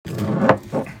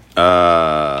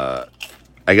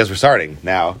I guess we're starting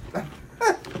now.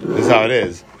 This is how it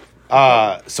is.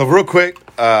 So real quick,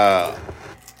 how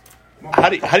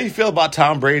do you feel about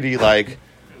Tom Brady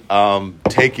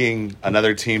taking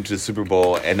another team to the Super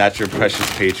Bowl and not your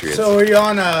precious Patriots? So are you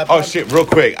on? Oh shit! Real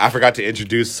quick, I forgot to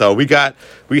introduce. So we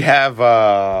have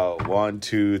 1,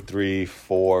 2, 3,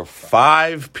 4,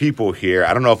 5 people here.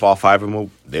 I don't know if all 5 of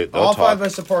them they'll all talk. 5 are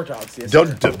support dogs. Yes,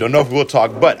 Don't know if we'll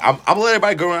talk, but I'm gonna let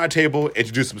everybody go around the table,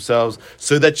 introduce themselves,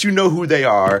 so that you know who they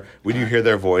are when you hear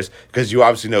their voice, because you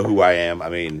obviously know who I am. I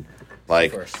mean,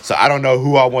 so I don't know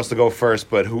who all wants to go first,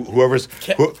 but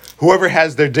whoever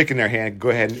has their dick in their hand, go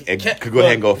ahead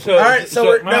and go. All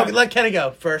right, let Kenny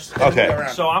go first. Okay.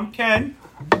 So I'm Ken.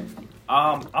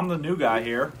 I'm the new guy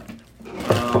here. I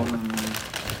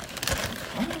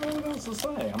don't know what else to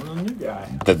say. I'm the new guy.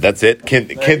 That's it. Ken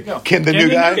the new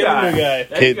guy.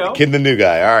 Ken the new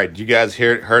guy. All right, you guys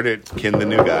heard it. Ken the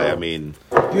new guy. I mean,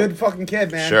 good fucking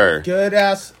kid, man. Sure. Good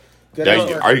ass.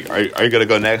 Are you gonna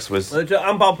go next?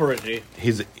 I'm Bob Parigi.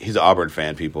 He's an Auburn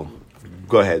fan. People,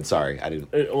 go ahead. Sorry, I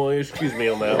didn't. Well, excuse me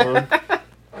on that one.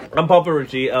 I'm Bob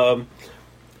Parigi. I've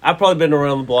probably been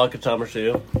around the block a time or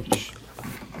two.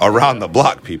 Around the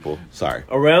block, people. Sorry.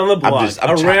 Around the block.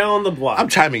 Around the block. I'm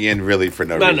chiming in really for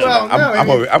no reason.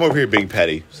 Well, I'm over here being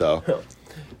petty. So.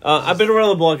 I've been around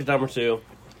the block a time or two.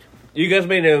 You guys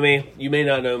may know me. You may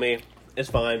not know me. It's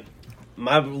fine.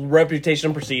 My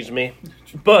reputation precedes me,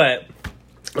 but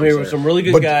I'm here with some really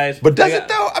good guys. But does it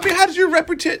though? I mean, how does your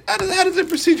reputation? How does it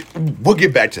precede? We'll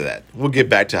get back to that. We'll get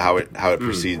back to how it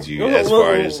precedes you as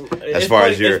far as your. It's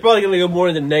probably going to go more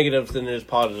in the negatives than it is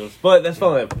positives, but that's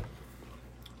fine.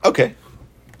 Okay.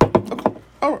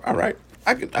 All right.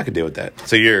 I could deal with that.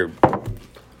 So you're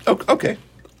okay.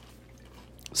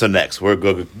 So next, we'll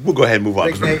go ahead and move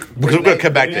on. We're going to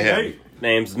come back to him.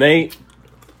 Name's Nate.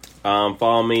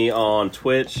 Follow me on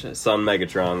Twitch, Son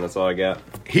Megatron. That's all I got.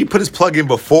 He put his plug in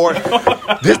before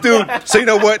this dude. So you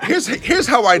know what? Here's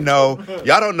how I know.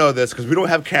 Y'all don't know this because we don't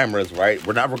have cameras, right?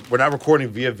 We're not recording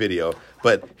via video.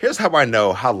 But here's how I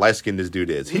know how light skinned this dude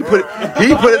is. He put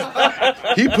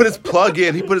his plug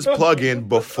in. He put his plug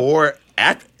in after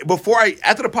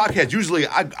the podcast. Usually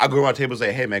I go around the table and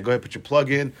say, "Hey man, go ahead, put your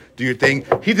plug in, do your thing."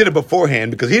 He did it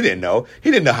beforehand because he didn't know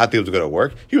how things were gonna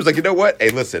work. He was like, "You know what? Hey,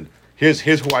 listen. Here's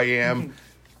who I am.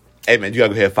 Hey man, you gotta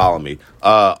go ahead and follow me."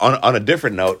 On a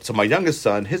different note, so my youngest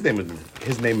son, his name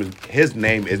is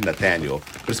Nathaniel,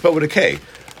 but it's spelled with a K.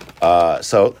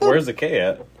 So where's the K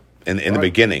at? In the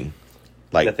beginning,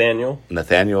 like Nathaniel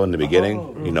in the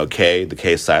beginning. You know, K. The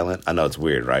K is silent. I know it's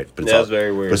weird, right? But it's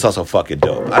very weird. But it's also fucking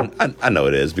dope. I know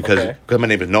it is because my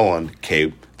name is Nolan.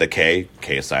 The K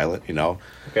is silent. You know.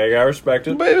 Okay, I gotta respect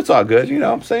it. But it's all good. You know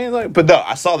what I'm saying? But no,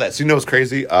 I saw that. So you know what's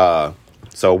crazy?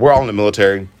 So we're all in the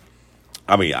military.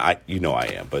 I mean, I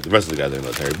am, but the rest of the guys are in the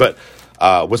military. But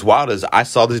what's wild is I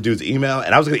saw this dude's email,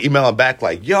 and I was going to email him back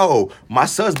like, "Yo, my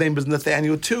son's name is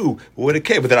Nathaniel too, with a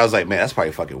K." But then I was like, "Man, that's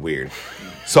probably fucking weird."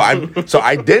 So I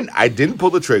didn't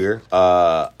pull the trigger.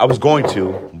 I was going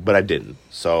to, but I didn't.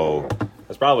 So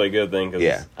that's probably a good thing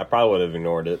because I probably would have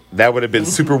ignored it. That would have been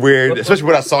super weird, especially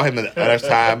when I saw him the next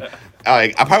time.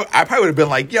 Like I probably would have been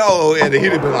like, "Yo," and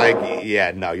he'd have been like,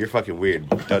 "Yeah, no, you're fucking weird.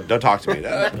 Don't talk to me."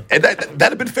 And that'd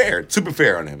have been fair, super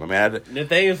fair on him. I mean,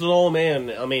 Nathaniel's an old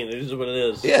man. I mean, it is what it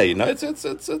is. Yeah, you know, it's it's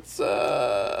a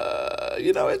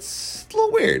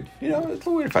little weird. You know, it's a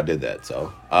little weird if I did that.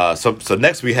 So so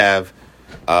next we have.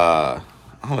 I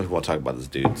don't know if we want to talk about this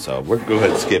dude, so we're going to go ahead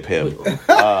and skip him.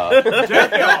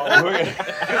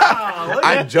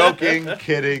 I'm joking,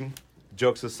 kidding.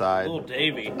 Jokes aside. Little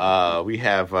Davey. We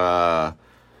have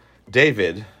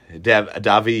David,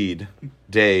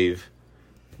 Dave,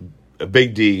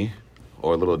 Big D,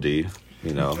 or Little D,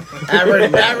 you know.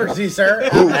 Average D, sir.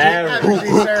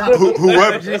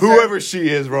 Whoever she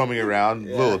is roaming around,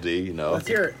 Little D, you know. Let's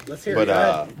hear it. But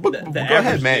go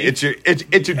ahead, man.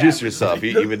 Introduce yourself,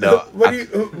 even though. What are you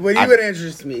going to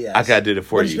introduce me as? I got to do it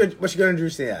for you. What you going to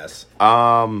introduce me as?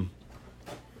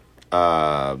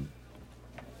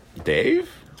 Dave?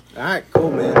 All right,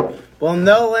 cool, man. Well,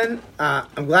 Nolan,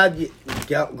 I'm glad you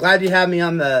have me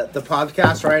on the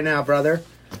podcast right now, brother.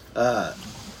 My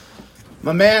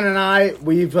man and I,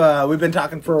 we've been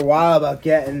talking for a while about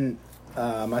getting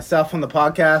myself on the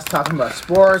podcast, talking about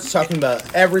sports, talking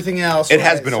about everything else. It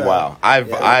has been a while. I've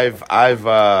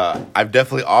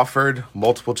definitely offered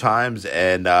multiple times,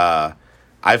 and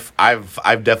I've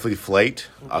definitely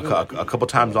flaked a couple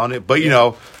times on it. But you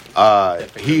know,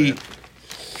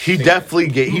 he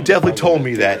definitely told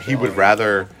me that he would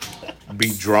rather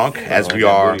be drunk, as we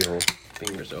are.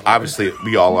 Obviously,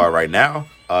 we all are right now.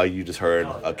 You just heard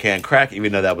a can crack,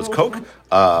 even though that was Coke.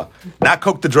 Not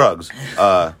Coke the drugs.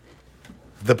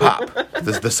 the pop,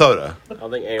 the soda. I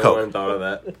don't think anyone Coke. thought of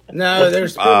that. No,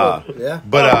 there's people. Yeah.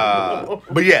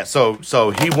 But yeah,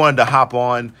 so he wanted to hop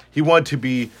on. He wanted to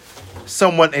be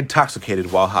somewhat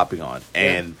intoxicated while hopping on,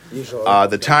 and usually.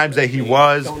 the times that he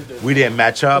was, we didn't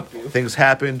match up. Things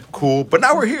happened, cool. But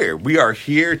now we're here. We are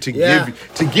here to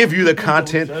give you the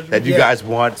content that you guys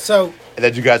want, So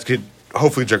that you guys could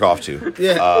hopefully jerk off to.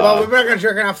 yeah, well, we're not gonna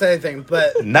jerk off to anything,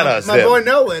 but Not us, My them.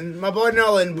 boy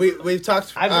Nolan, we've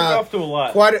talked. I jerk off to a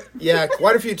lot. quite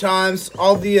a few times.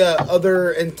 All the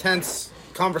other intense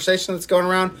conversation that's going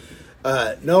around.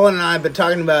 Nolan and I have been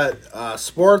talking about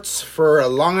sports for a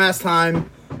long ass time.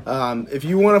 If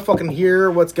you want to fucking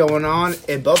hear what's going on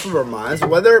in both of our minds,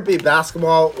 whether it be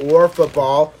basketball or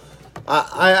football,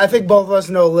 I think both of us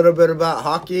know a little bit about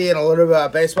hockey and a little bit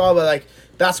about baseball, but like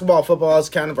basketball, football is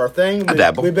kind of our thing. I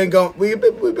dabble. We've been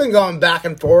going back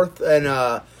and forth,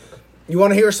 and you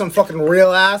want to hear some fucking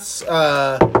real ass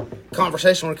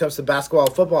conversation when it comes to basketball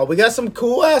and football. We got some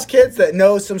cool ass kids that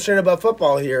know some shit about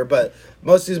football here, but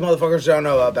most of these motherfuckers don't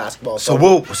know about basketball. So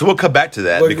we'll come back to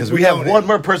that We're- because we're we have going one in.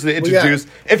 more person to introduce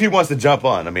if he wants to jump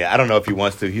on. I mean, I don't know if he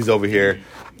wants to. He's over here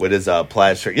with his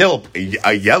plaid shirt,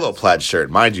 a yellow plaid shirt,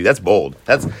 mind you. That's bold.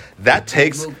 That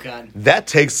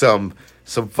takes some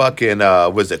fucking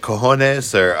was it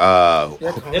cojones or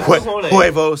It's cojones.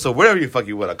 huevos, so whatever you fuck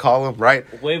you want to call them, right?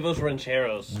 Huevos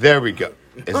rancheros. There we go.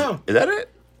 Is that it?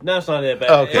 No, it's not it, but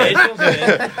Okay.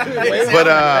 it feels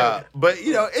good. But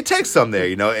you know, it takes some there,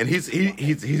 you know, and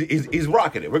he's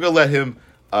rocking it. We're gonna let him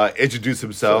introduce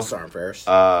himself Sorry, Ferris.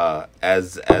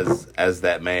 as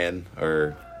that man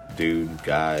or dude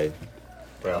guy.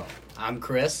 Bro, I'm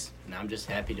Chris, and I'm just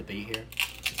happy to be here.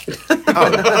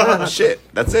 Oh shit,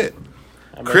 that's it.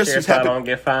 Chris is I happy. don't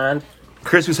get fined.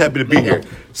 Chris was happy to be here.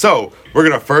 So we're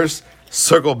gonna first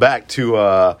circle back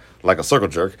to like a circle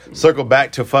jerk. Circle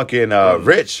back to fucking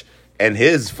Rich and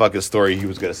his fucking story he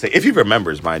was gonna say. If he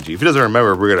remembers, mind you. If he doesn't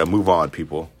remember, we're gonna move on,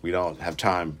 people. We don't have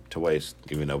time to waste,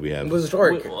 even though we have. What was the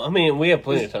story? I mean, we have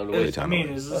plenty of time to wait. I mean,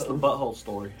 is this the butthole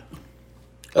story?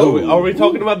 Are we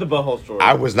talking about the butthole story?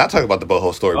 I was not talking about the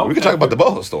butthole story, but we can Okay. talk about the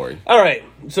butthole story. All right,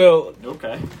 so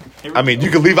Okay. Here we I mean, go.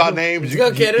 you can leave out names. You,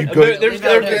 Go get it. you could- there's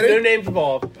no names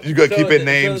involved. You gotta keep in the-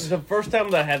 names. So the first time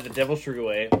that I had the devil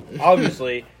screwaway,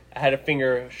 obviously, I had a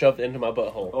finger shoved into my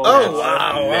butthole. Oh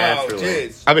wow! Naturally.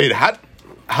 Jeez. I mean,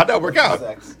 how'd that work out?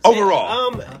 Sex.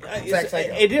 Overall.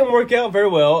 It didn't work out very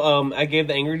well. I gave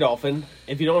the angry dolphin.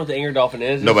 If you don't know what the angry dolphin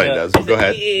is, Nobody it's, does. Go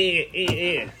ahead.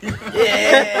 You know what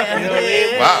I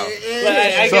mean? Wow. But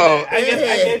I So-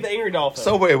 gave the angry dolphin.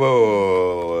 So wait.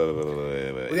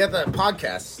 We got that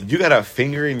podcast. You got a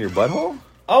finger in your butthole?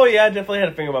 Oh yeah, I definitely had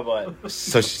a finger in my butt.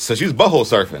 So she was butthole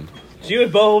surfing. She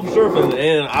was butthole surfing,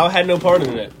 and I had no part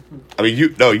in it. I mean, you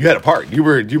had a part. You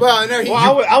were Well, no,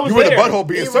 I was you were the there. butthole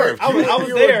being served. I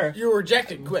was there. You were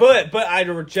rejected quick. But I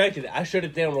rejected it. I shut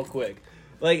it down real quick.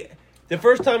 Like the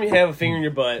first time you have a finger in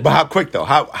your butt. But how quick though?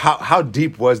 How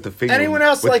deep was the finger? Anyone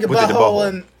else with- like a within the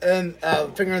butthole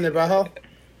and finger in their butthole?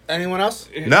 Anyone else?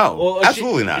 No, Well,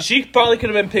 absolutely not. She probably could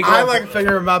have been picking. I up, like a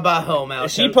finger in my butthole, man.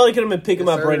 She probably could have been picking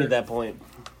my Yes, brain sir. at that point.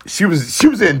 She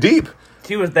was in deep.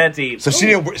 She was that deep. So she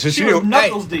didn't. So she She was didn't.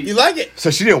 knuckles deep. You like it?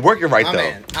 So she didn't work it right Oh though.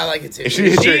 man, I like it too. If she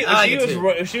hit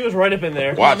your, She was right up in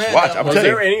there. watch. man, I'm Was telling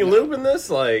there you. any lube in this?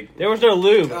 Like, There was no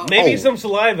lube. Maybe Oh. some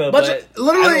saliva, Bunch but of,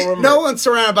 literally, I don't remember. no one's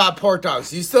surrounded by pork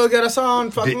dogs. You still get us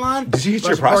on fucking Did- line? did she hit your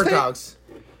Bunch of pork prostate? dogs.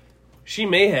 She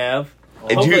may have.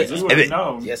 And Hopefully- you, You and would have it-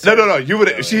 known. Yes, no, sir. no. You would.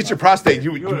 If she hit your prostate,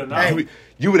 you would've known.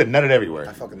 would have nutted everywhere.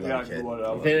 I fucking You love gotta it, do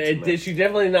kid. whatever. She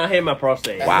definitely not hit my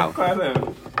prostate. Wow. Okay,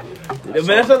 then. But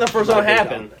that's not the first time it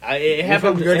happened. It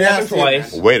happened. fucking good It happened ass, too,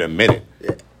 twice. man. Wait a minute.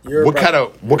 You're What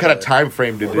brother. kind of time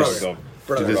frame did this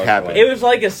Brother. happen? It was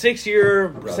like a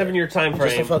 6-year, 7-year time Just a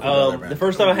frame. fucking brother, man. The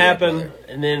first time it happened,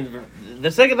 and then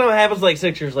the second time it happened was like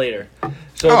 6 years later.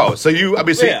 So Oh, so you? I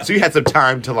mean, so, Yeah. so you had some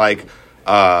time to like,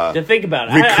 to think about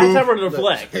it, I had Recoup. time to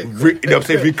reflect. you know, what I'm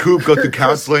saying, recoup, go through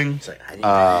counseling. It's like,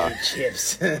 I need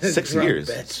chips. 6 Drunk years.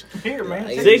 bitch. Here, man.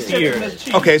 6 years.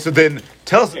 Okay, so then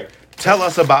tell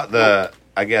us about the,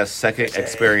 I guess, second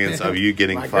experience of you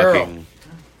getting My girl. fucking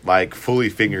like fully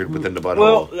fingered within the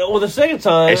butthole. Well, the second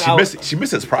time, and she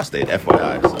missed his prostate,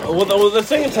 FYI. So. well, the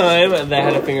second time that I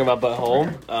had a finger in my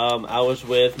butthole, I was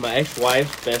with my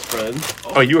ex-wife's best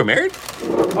friend. Oh, you were married?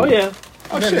 Oh yeah,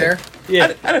 Oh Been shit! there.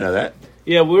 yeah. I didn't know that.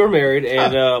 Yeah, we were married,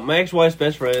 and my ex-wife's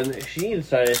best friend, she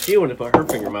decided she wanted to put her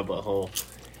finger in my butthole.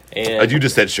 And You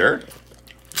just said sure.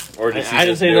 or did she I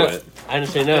didn't just say do no. it? I didn't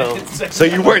say no. So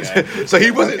you weren't. So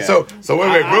he wasn't. So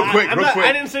wait, real quick.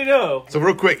 I didn't say no. So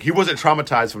real quick, he wasn't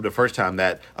traumatized from the first time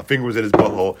that a finger was in his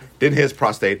butthole, didn't hit his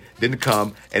prostate, didn't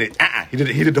come, and he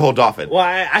did the whole dolphin. Well,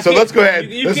 I so can't- let's go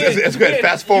ahead. you Let's can't- go ahead.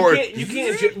 Fast forward.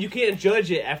 You can't judge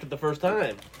it after the first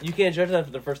time. You can't judge it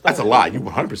after the first time. That's a lie. You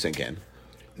 100% can.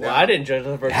 Well, I didn't judge it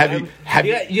the first Have time. you? Have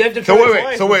you? You have to try So twice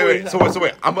wait. before you- So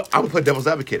wait. I'm gonna play devil's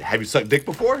advocate. Have you sucked dick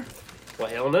before? Well,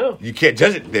 hell no. You can't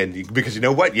judge it then because you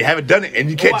know what? You haven't done it, and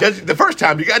you can't judge it the first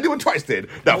time. You gotta do it twice then.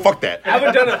 No, fuck that. I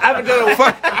haven't done it.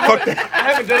 fuck that.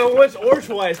 I haven't done it once or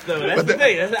twice though. That's But the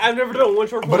thing. I've never done it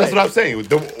once or twice. But that's what I'm saying.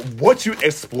 Once you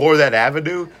explore that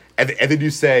avenue, and then you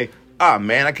say, "Ah,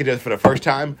 man, I could do it for the first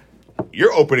time,"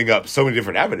 you're opening up so many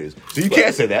different avenues. So you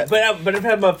can't say that. But I've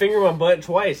had my finger in my butt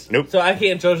twice. Nope. So I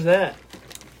can't judge that.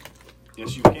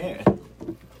 Yes, you can.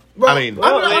 Well, I mean,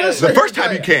 I'm the first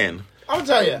time you can. I'll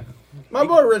tell you. My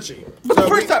boy Richie. But the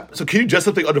first time. So can you judge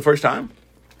something on the first time?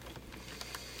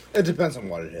 It depends on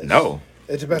what it is. No.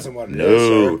 It depends on what it is. No.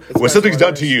 sir. It When depends something's on done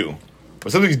what to it is. you.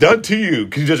 When something's done to you,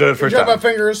 can you judge it on the You first talking time? about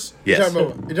fingers? Yes.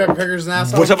 You talking fingers and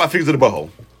asshole? What's up my fingers in the butthole?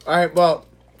 All right, well,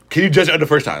 Can you judge it on the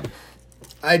first time?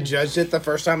 I judged it the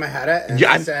first time I had it, and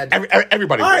Yeah, I said,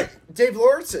 everybody. all would. right, Dave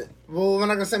Lawrence. Well, we're not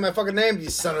going to say my fucking name, you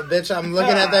son of a bitch. I'm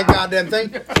looking at that goddamn thing.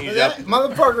 That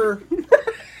motherfucker,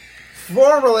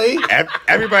 formerly,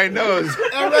 Everybody knows.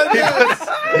 everybody knows.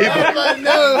 Everybody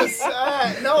knows.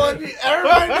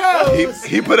 Everybody knows.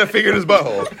 He put a finger in his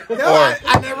butthole. No,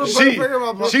 I never put a finger in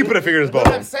my butt. She put a finger in his But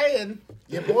I'm butthole. saying,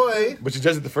 your boy, But you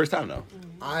judged it the first time, though.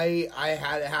 I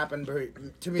had it happen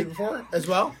to me before as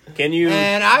well. Can you?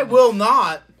 And I will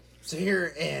not sit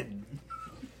here and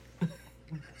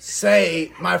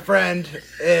say my friend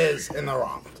is in the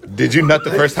wrong. Did you nut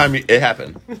the first time it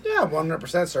happened? Yeah,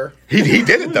 100%, sir. He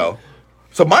did it though.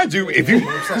 So mind you, if you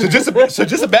just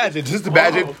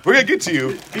imagine, we're gonna get to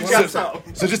you.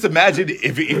 So just imagine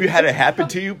if you had it happen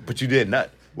to you, but you didn't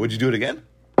nut. Would you do it again?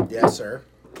 Yes, sir.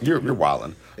 You're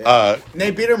wildin'.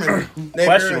 Nate Peterman. Nate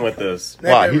Question Peterman. with this: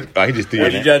 Nate Wow, Peterman. he just threw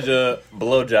would you it. judge a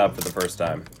blowjob for the first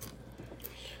time?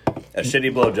 A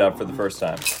shitty blowjob for the first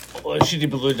time. Well, a shitty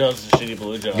blowjob is a shitty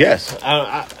blowjob. Yes.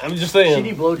 I'm just saying.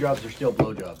 Shitty blowjobs are still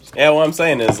blowjobs. Yeah, what I'm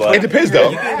saying is like It depends though.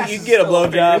 you get a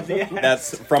blowjob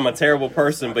that's from a terrible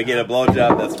person, but get a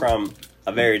blowjob that's from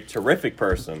a very terrific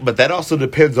person. But that also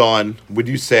depends on would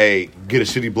you say get a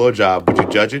shitty blowjob, would you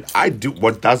judge it? I do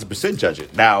 1000% judge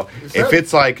it. Now, if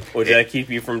it's like Would that keep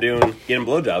you from getting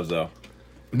blowjobs though?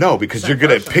 no, because you're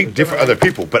gonna pick different other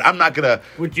people. But I'm not gonna.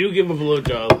 Would you give a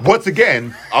blowjob? Once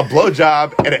again, a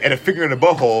blowjob and a finger in the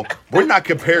butthole. We're not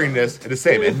comparing this to the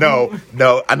same. And no,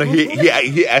 I know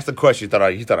he asked a question.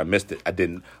 He thought I missed it. I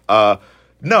didn't. No,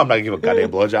 I'm not gonna give a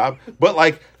goddamn blowjob. But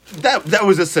like that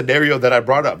was a scenario that I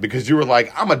brought up because you were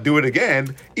like, I'm gonna do it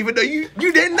again, even though you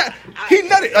didn't. He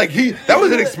nutted like that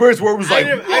was an experience where it was like,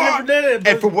 I never done it.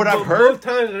 And from what I've Both heard,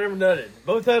 times I never done it.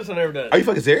 Both times I never done it. are you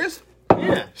fucking serious?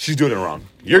 Yeah. She's doing it wrong.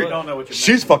 You don't know what you're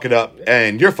She's fucking up,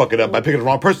 and you're fucking up by picking the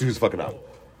wrong person who's fucking up.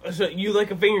 So you like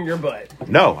a finger in your butt?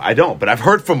 No, I don't. But I've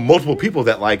heard from multiple people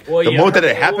that like the you moment that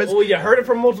heard- it happens, Well, you heard it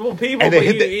from multiple people, And they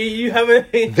but hit you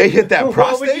haven't. they hit that Why would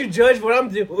prostate? you judge what I'm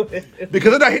doing?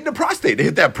 because they're not hitting the prostate. They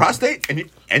hit that prostate,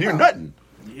 and you're nutting.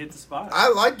 You hit the spot. I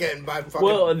like getting my fucking.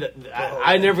 Well,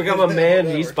 I never got my man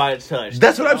G spot touched.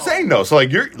 That's what I'm saying though. So like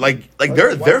you're like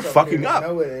they're fucking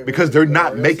up because they're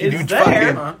not making you It's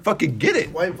there. fucking get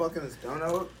it. White fucking is don't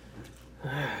know.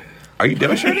 Are you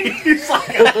demonstrating?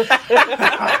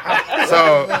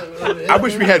 So I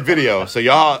wish we had video. So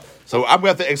y'all. So I'm gonna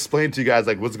have to explain to you guys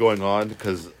like what's going on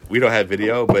because we don't have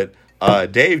video. But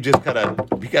Dave just kind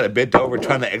of bent over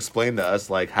trying to explain to us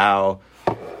like how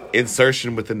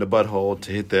insertion within the butthole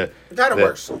to hit the It kind of the-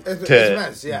 works. It to-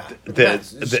 depends, yeah. It the-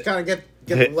 depends. the- Just kind of get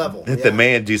the hit, level. hit yeah. the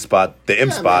man G spot, the M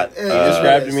Yeah, spot. man. It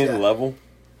Describe to is, me yeah. the level.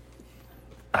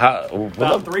 How,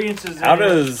 About 3 inches in How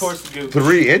does- towards the gooch.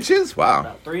 3 inches? Wow.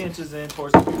 About 3 inches in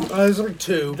towards the gooch. It's like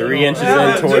 2. 3 inches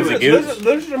Yeah, in towards the gooch.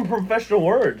 those are some professional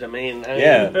words. I mean,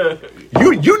 Yeah.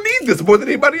 You need this more than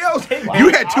anybody else. You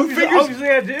had two fingers. Obviously,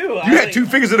 I do. You had 2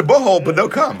 fingers in the butthole, but no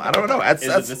cum. I don't know. Is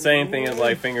it the same thing as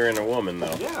like fingering a woman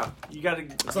though? Yeah, you gotta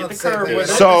get It's not the the same curve thing. with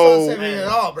It's it. not So- the same thing at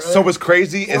all, bro. So what's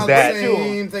crazy It's is not that the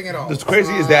same thing at all. what's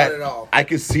crazy is Not that at all. I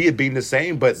can see it being the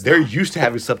same, but they're used to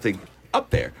having something up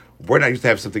there. We're not used to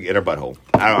having something in our butthole.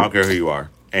 I don't care who you are.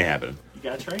 Ain't happening.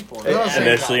 You gotta train for It's it. not the same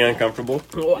Initially uncomfortable.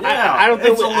 Yeah, I don't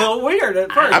think it's a little weird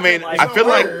at first. I mean, like, I It's feel not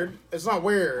like weird. It's not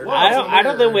weird. I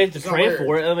don't think we have to It's not train weird.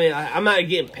 for it. I mean, I'm not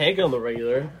getting pegged on the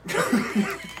regular.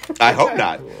 I hope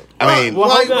not. I mean, Well,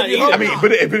 Why hold on, would you you- hope I mean, not?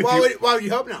 but if why you, would you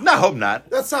hope not? no, I hope not.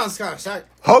 That sounds kind of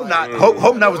Hope not.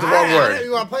 Hope not was the wrong You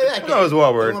word. want to play that game? That was the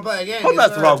wrong word. You want to play that game? Hope Yes, not's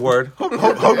the sir. wrong word.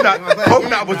 Hope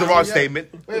not was the wrong statement.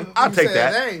 I'll You take say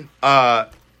that. name.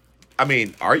 I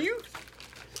mean, are you?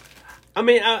 I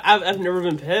mean, I've never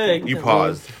been pegged. You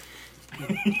paused.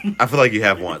 I feel like you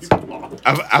have once.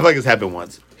 I feel like it's happened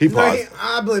once. He No, paused.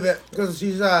 I believe it because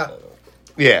he's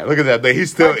Yeah, look at that. But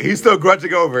he's still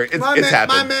grudging over it. It's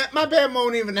happened. My man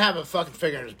won't even have a fucking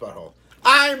finger in his butthole.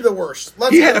 I'm the worst.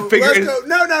 Let's He go. had a finger Let's in- go.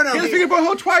 No. He had a finger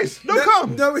butthole twice. No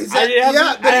cum. No, he I said, did have- yeah,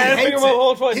 I but had a he finger hates in my it.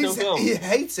 hole twice, no cum. He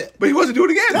hates it. But he wasn't doing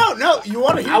it again. No, you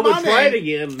want to hear I would my try it name.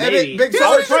 again, And maybe. Big I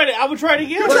would Sarge- try it. I would try it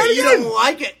again. But you again. don't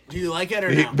like it. Do you like it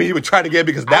or no? But he would try it again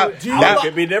because now do you now like-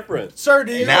 Could be different. Sir,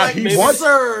 do you now like he it? wants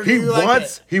Sir, do he you like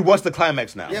wants it? he wants the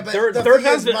climax now. Yeah, but Third the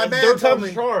time's thing is, my man told the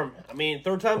me, charm. I mean,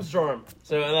 third time's the charm.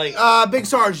 So like, Big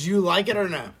Sarge, do you like it or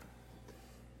no?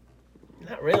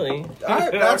 not really. All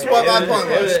right, that's what my point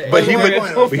was. But he That's would. my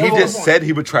point was. But he That's my just point. said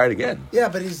he would try it again. Yeah,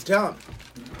 but he's dumb.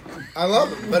 I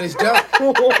love him, but he's dumb.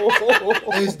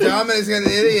 He's dumb and he's an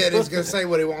idiot. He's gonna say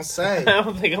what he wants to say. I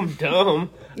don't think I'm dumb.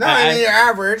 No, I mean you're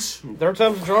average. Third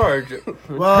time's the charge.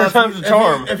 Well, Third time's the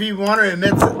charm. if you want to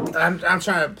admit, I'm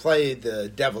trying to play the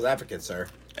devil's advocate, sir.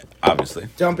 Obviously,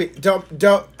 Don't.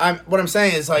 What I'm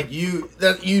saying is like you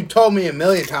told me a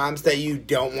million times that you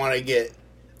don't want to get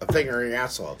a finger in your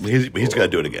asshole. he's gonna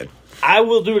do it again. I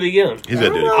will do it again. He's gonna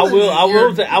do it. I will. I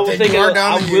will. You're- I will then take. you are I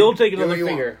dumb and will you take do what another you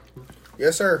want. finger.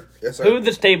 Yes, sir. Yes, sir. Who at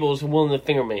this table is willing to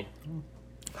finger me?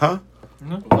 Huh?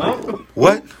 What?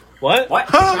 What? What? What?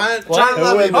 Trying to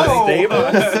love you, buddy.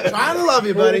 Stable. Trying to love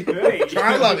you, buddy.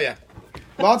 Trying to love you.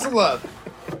 Lots of love.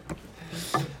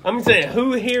 I'm saying,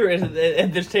 who here is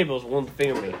at this table is willing to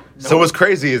finger me? So what's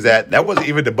crazy is that wasn't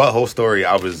even the butthole story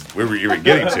we were even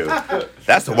getting to.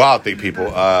 That's the wild thing, people.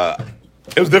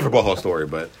 It was a different butthole story,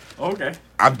 but Okay.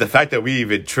 the fact that we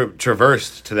even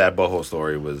traversed to that butthole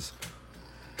story was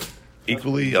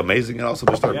equally amazing and also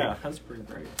disturbing. Yeah, that's pretty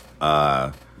great.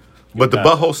 But the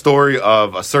butthole story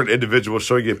of a certain individual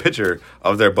showing you a picture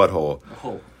of their butthole.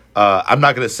 Oh. I'm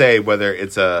not going to say whether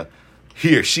it's a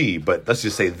he or she, but let's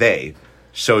just say they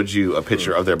showed you a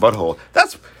picture of their butthole.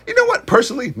 That's, you know what,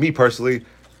 me personally,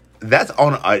 that's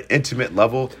on an intimate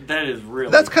level. That is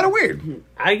really. That's kind of weird.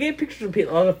 I get pictures of a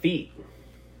lot of feet.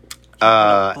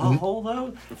 Butthole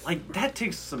though, like that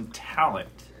takes some talent.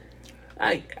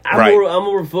 I'm Right.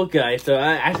 more of a foot guy, so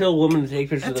I tell women to take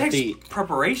pictures That of the takes feet.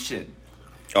 preparation.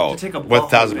 Oh, To take a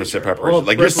 1,000% picture. preparation. Well,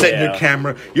 Like you're setting yeah.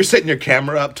 your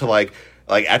camera, up to like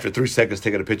after 3 seconds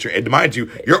taking a picture, and mind you,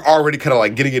 you're already kind of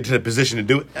like getting into the position to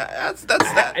do it. That's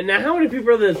that. And now, how many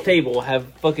people at this table have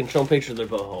fucking shown pictures of their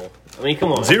butthole? I mean,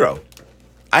 come on. 0.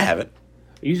 I haven't.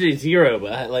 Usually 0,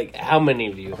 but like, how many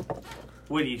of you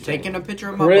What do you think? Taking a picture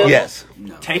of my Chris? butt? Yes.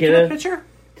 No. Taking Can I- a picture?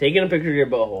 taking a picture of your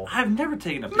butthole? I've never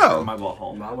taken a picture No. of my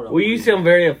butthole. Why would I Well, you want sound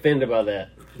very offended by that.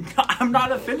 I'm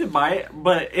not offended by it,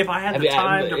 but if I had Have the you,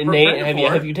 time to Nate, prepare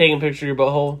have for you it, taken a picture of your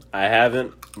butthole? I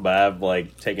haven't, but I've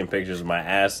like taken pictures of my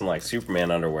ass in like Superman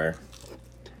underwear.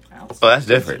 Oh, that's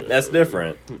different. That's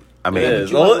different. I mean, It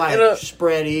is. You want, Well, like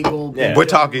spread eagle. Yeah. we're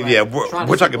talking. Yeah, Trying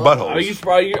we're to talking see buttholes.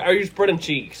 buttholes. Are you spreading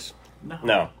cheeks?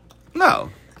 No. No,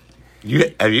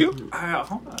 have you?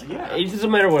 hold on, yeah, It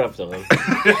doesn't matter what I'm saying.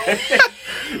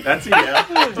 that's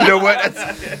yeah. You know what?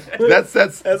 That's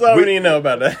That's all we need to know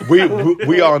about that.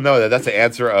 we all know that's the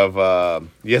answer of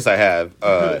yes, I have.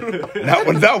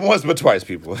 Not once but twice,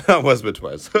 people. Not once but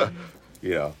twice.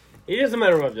 You know It doesn't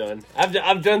matter what I've done.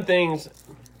 I've done things.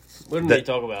 Wouldn't That- they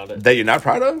talk about it? that you're not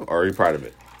proud of, or are you proud of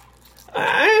it?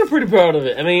 I am pretty proud of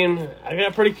it. I mean, I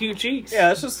got pretty cute cheeks. Yeah,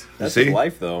 that's just see?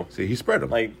 life though. See, he spread them.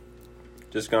 Like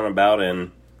just going about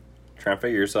and trying to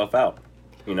figure yourself out.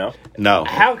 You know? No,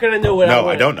 How can I know what I no,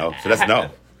 want? I don't know. So that's no.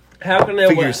 How can I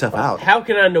Figure yourself out. How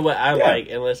can I know what I Yeah. like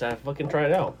unless I fucking try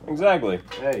it out? Exactly.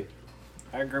 Hey,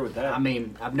 I agree with that. I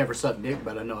mean, I've never sucked dick,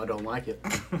 but I know I don't like it.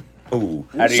 Ooh.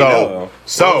 How do you know?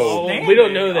 Oh, we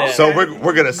don't know that. So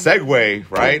we're gonna segue,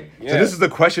 right? So Yeah. this is the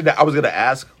question that I was gonna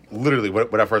ask literally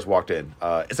when I first walked in.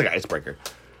 It's like an icebreaker.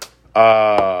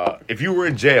 If you were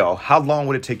in jail, how long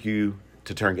would it take you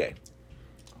to turn gay?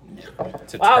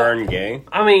 To Wow. turn gay.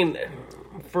 I mean,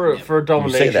 for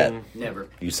domination. that. Never.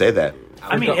 You say that.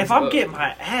 I mean, if I'm getting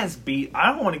my ass beat, I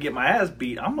don't want to get my ass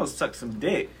beat. I'm gonna suck some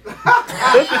dick.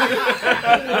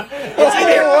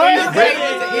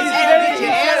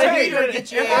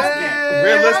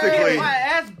 Realistically, my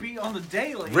ass beat on the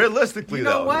daily. realistically You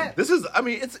know though, what? this is. I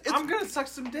mean, it's. I'm gonna suck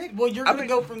some dick. Well, you're gonna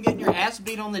go from getting your ass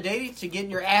beat on the daily to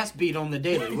getting your ass beat on the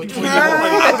daily. Which one you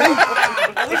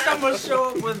At least I'm gonna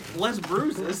show up with less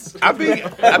bruises. I mean,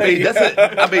 that's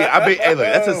a. I mean, hey, look,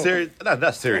 that's a serious.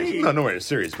 Not serious. No, nowhere near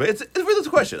serious. But it's really a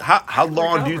question. How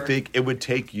long do you think it would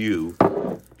take you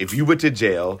if you went to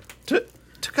jail to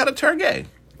kind of turn gay?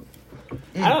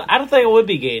 I don't think I would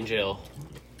be gay in jail.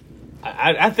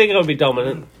 I think I would be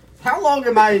dominant. How long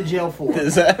am I in jail for?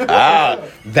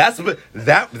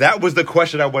 That was the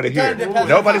question I want to hear. Depends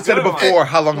Nobody on said it how before.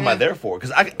 How long am I there for?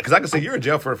 Because I can say you're in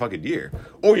jail for a fucking year,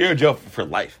 or you're in jail for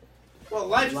life. Well,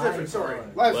 life's a different story.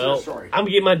 Life's a Well, different story. I'm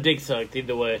getting my dick sucked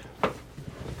either way.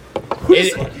 Who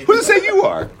to say you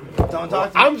are? Don't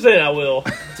talk to me, I'm saying I will.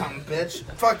 dumb bitch.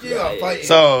 Fuck you. I'll fight you.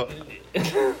 So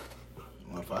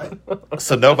Wanna fight?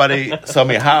 so nobody. So I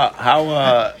mean,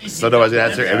 how so nobody's gonna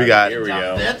answer. And we got Here we Dumb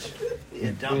go. bitch.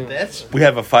 You dumb bitch. we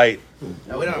have a fight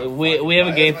No, we don't. We have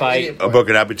a gay fight.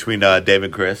 broken out between Dave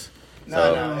and Chris.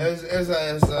 No, it was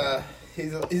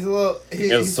he's a little.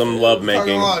 It was some love talking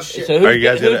making. a lot of shit. So Are you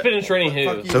guys who's gonna- finished training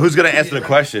Fuck who? you. So who's gonna answer the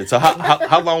question? So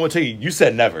how long will it take you? You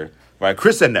said never, right?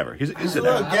 Chris said never. He said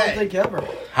never. I don't think ever.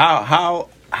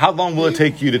 How long will it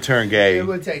take you to turn gay It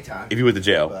would take time. if you went to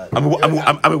jail? But- I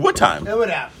mean, what time? It would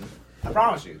happen. I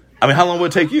promise you. I mean, how long will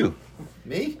it take you?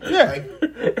 Me? Yeah.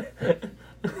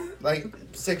 Like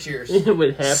 6 years. It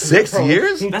would happen. 6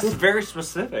 years? That's very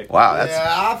specific. Wow, that's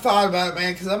Yeah, I've thought about it,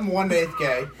 man, because I'm 1/8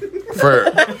 gay. for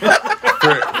I'm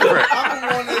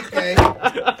 1/8 gay.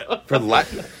 for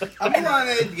life. I'm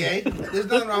 1/8 gay. There's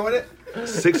nothing wrong with it.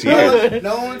 6 years.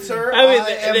 No one, sir. I mean, I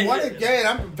am 1/8 gay, and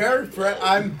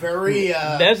I'm very.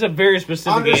 That's a very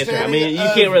specific answer. I mean, you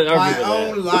understanding can't really of argue my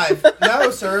with own that. life.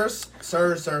 No, sirs.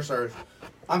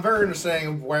 I'm very understanding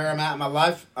of where I'm at in my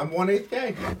life. I'm 1/8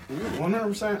 gay,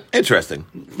 100%. Interesting.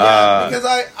 Because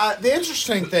I the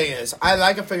interesting thing is, I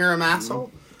like a finger in my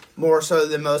asshole more so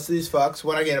than most of these fucks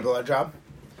when I get a blowjob.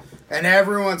 And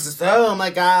everyone's just, oh my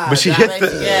god. But she that hits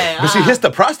makes the me gay, but she hits the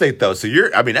prostate though. So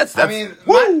you're. I mean, that's. I mean,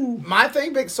 woo. my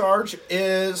thing, Big Sarge,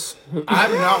 is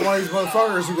I'm not one of these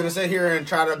motherfuckers who's gonna sit here and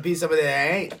try to be somebody that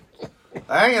I ain't.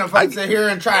 I ain't gonna fucking sit here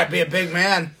and try to be a big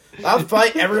man. I'll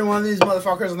fight every one of these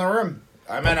motherfuckers in the room.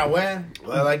 I may not win.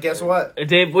 Well, like, guess what?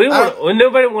 Dave,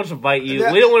 nobody wants to fight you.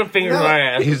 Yeah, We don't want to finger no. our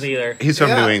asses either. He's from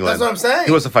Yeah, New England. That's what I'm saying.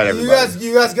 He wants to fight everybody.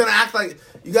 You guys gonna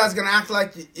act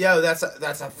like yo, that's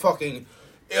a fucking.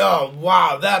 Oh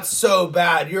wow, that's so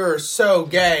bad. You're so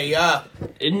gay.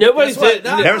 Nobody Guess what? said.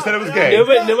 No, Never said it was gay.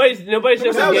 Nobody said it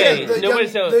was No, gay. the Nobody young,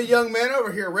 said. the young man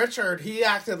over here, Richard, he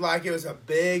acted like it was a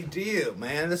big deal,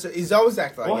 man. He's always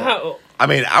acted like Well, that. how, I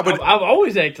mean, I would. I've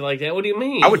always acted like that. What do you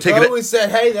mean? I would take He it. always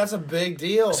said, hey, that's a big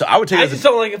deal. So I would take I it as just a.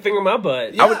 don't like a finger in my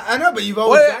butt. yeah, I know, but you've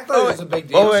always acted like it's a big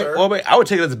deal, sir. Wait. I would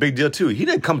take it as a big deal too. He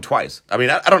didn't come twice. I mean,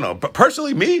 I don't know. But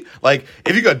personally, me, like,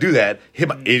 if you're gonna do that,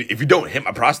 if you don't hit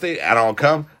my prostate and I don't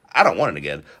come, I don't want it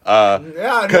again. no,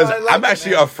 Because I like I'm it,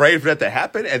 actually man. afraid for that to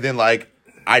happen, and then like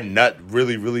I nut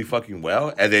really, really fucking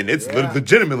well, and then it's Yeah.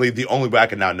 legitimately the only way I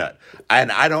can now nut.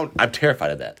 And I'm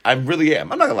terrified of that. I really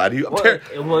am. I'm not gonna lie to you.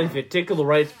 Well, if you tickle the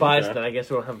right spots, then I guess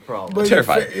we don't have a problem. But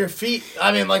terrified. Your feet,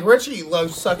 I mean, like Richie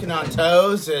loves sucking on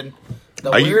toes and the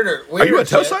Are you a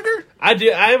toe shit. sucker? I do.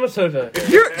 I am a soda.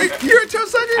 You're a toe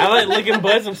sucker? I like licking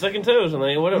butts and sucking toes. And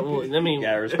like, what? I mean,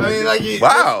 Yeah, respect. I mean, like you.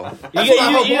 Wow. That's You- what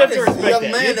my whole you have point to is. respect Young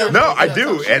that. man You have to- don't No, I that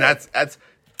do, shit. and that's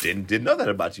didn't know that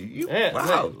about you. yeah,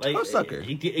 Wow, like, toe sucker.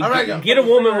 You All right, get a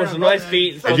woman with some nice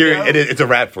feet. And it's a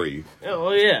wrap for you.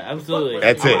 Oh yeah, absolutely.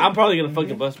 That's it. I'm probably gonna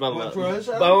fucking bust my load. What's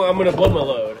But I'm gonna blow my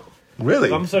load. Really?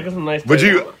 If I'm sucking some nice. Would toes,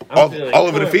 you I'm feeling all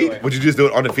over the cool feet? everywhere. Would you just do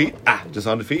it on the feet? Just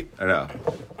on the feet? Or no?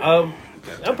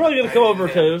 I'm probably gonna come over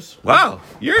toes. Wow,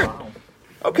 you're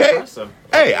okay. Impressive.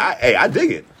 Hey, I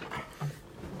dig it.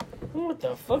 What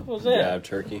the fuck was Yeah, that?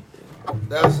 turkey.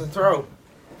 That was the throw.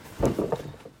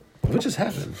 What just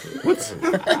happened? What's?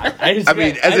 I just I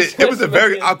mean, got- I just it was got a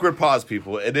very some- awkward pause,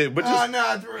 people, and it but just No,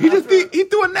 I threw, he I just threw, he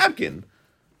threw a napkin.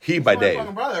 He by my Dave.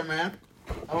 fucking brother, man.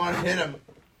 I want to hit him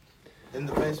in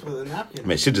the face with a napkin.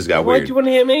 Man, shit just got Why'd weird. you want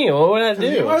to hit me? What would I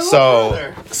do? my- So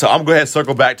brother. I'm going to go ahead and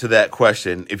circle back to that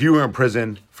question. If you were in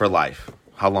prison for life,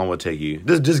 how long would it take you?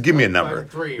 Just give me a number, Like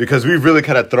 3 years. because we've really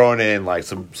kind of thrown in like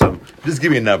some. Just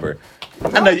give me a number.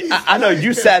 I know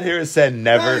you sat here and said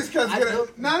never.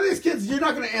 None of these kids, you're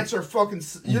not gonna answer fucking.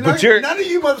 But you're- none of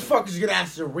you motherfuckers are gonna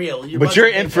answer real. But you're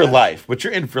in for life. But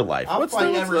you're in for life. I'll What's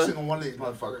fight the- every what's the- single one of these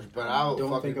motherfuckers, but I'll Don't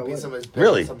fucking think I beat would. somebody's bitch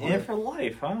Really? at some Yeah, point. for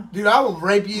life, huh? Dude, I will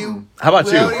rape you. How about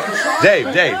you, without even trying Dave?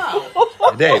 right Dave, now.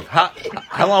 Dave.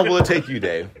 How long will it take you,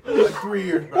 Dave? Like 3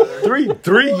 years, brother.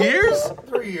 3 years?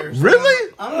 3 years.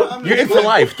 Really? I'm You're in for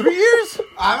life. 3 years?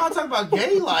 I'm not talking about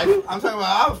gay life. I'm talking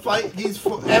about I'll fight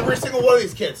every single one of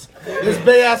these kids. This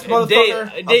big ass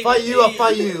motherfucker. I'll Dave, fight you. I'll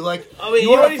fight you. Like, I mean, you you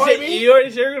want already to fight said me? you already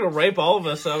said you're gonna rape all of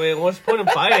us. So, I mean, what's the point of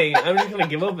fighting? I'm just gonna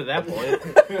give up at that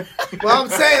point. Well, I'm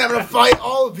saying I'm gonna fight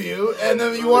all of you, and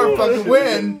then you want to fucking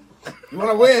win. You want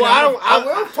to win? Well, I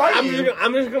will fight you.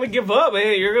 I'm just gonna give up,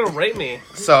 man. You're gonna rape me.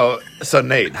 So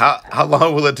Nate, how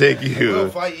long will it take I will you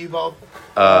fight you both.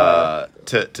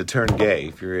 to turn gay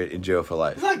if you're in jail for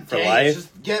life? It's not For gay, life? it's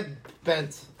just get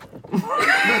bent.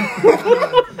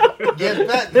 Get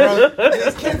bent, bro.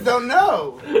 These kids don't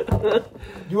know.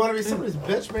 You want to be somebody's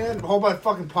bitch, man? Hold my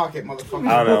fucking pocket, motherfucker.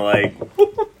 I don't know, like,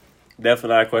 definitely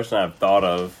not a question I've thought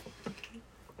of.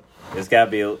 It's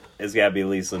gotta be at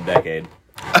least a decade.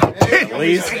 At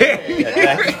least.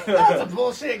 That's a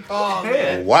bullshit call,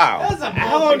 man. Wow. That's a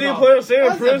How long do you plan on staying in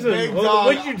That's a prison? big What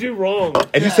dog. did you do wrong?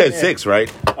 And you said 6,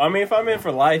 right? I mean, if I'm in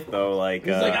for life, though, like,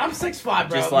 He's like, I'm 6'5",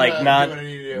 bro. just I'm like gonna not do what I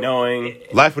need to do. knowing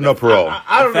Life with no parole.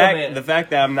 I don't know, man. the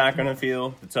fact that I'm not gonna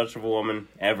feel the touch of a woman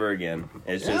ever again.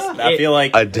 It's just Yeah. I feel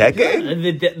like A decade?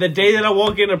 The day that I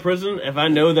walk into prison, if I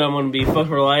know that I'm gonna be fucked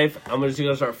for life, I'm just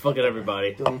gonna start fucking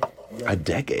everybody. A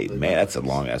decade, man. That's a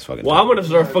long ass fucking. Well, I'm gonna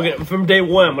start fucking from day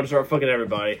one. I'm gonna start fucking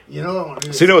everybody. You know what I want to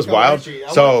do? So you know what's Kill wild? Richie.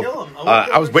 I So wanna kill him.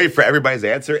 I was waiting for everybody's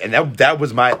answer, and that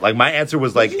was my answer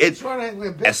was like He's it. trying to act like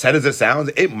a bitch. As sad as it sounds,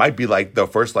 it might be like the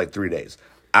first 3 days.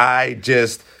 I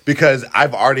just because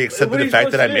I've already accepted What are the you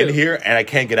fact that supposed I'm to in do? here and I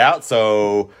can't get out.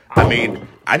 So I mean,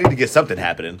 I need to get something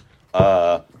happening.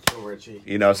 Kill Richie.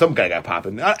 You know, some guy got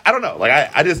popping. I don't know. Like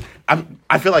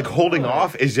I feel like holding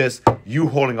off is just you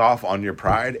holding off on your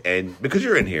pride, and because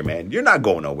you're in here, man, you're not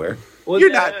going nowhere.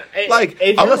 You're not like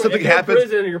unless something happens.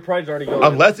 Prison, your pride's already gone.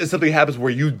 Unless if something happens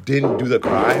where you didn't do the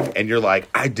crime and you're like,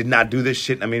 I did not do this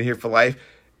shit and I'm in here for life,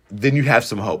 then you have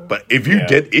some hope. But if you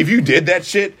did that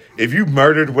shit, if you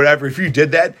murdered whatever, if you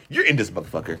did that, you're in this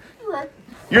motherfucker.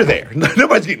 You're there.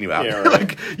 Nobody's getting you out. Yeah, right.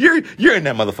 Like you're in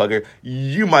that motherfucker.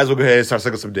 You might as well go ahead and start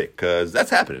sucking some dick because that's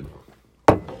happening.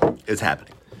 It's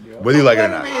happening. Whether you like it or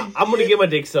not. I'm gonna get my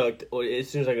dick sucked as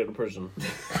soon as I go to prison.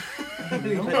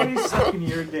 Nobody's sucking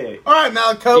your dick. All right,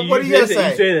 Malachi, what are you gonna say? say?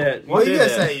 You say that. What are you say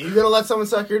gonna that. say? You gonna let someone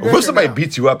suck your dick? What or if somebody no?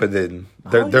 beats you up and then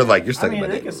they're like, you're sucking my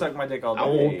they dick. can suck my dick all day. I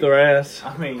whoop their ass.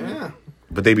 I mean, Yeah.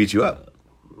 But they beat you up.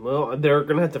 Well, they're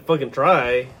gonna have to fucking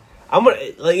try. I'm gonna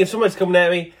if somebody's coming at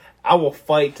me, I will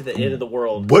fight to the end of the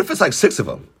world. What if it's like 6 of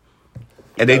them?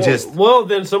 And they just Well,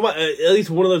 then somebody, at least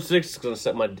one of those 6 is gonna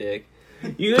suck my dick.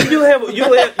 You'll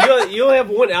have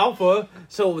one alpha,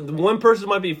 so one person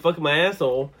might be fucking my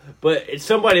asshole, but it's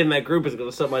somebody in that group is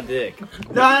gonna suck my dick.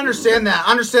 No, I understand that.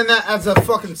 I understand that as a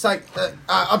fucking psych.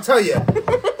 I'll tell you,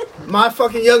 my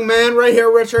fucking young man right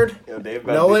here, Richard. Yo, Dave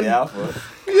No about to one- be the alpha.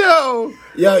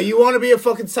 yo, You want to be a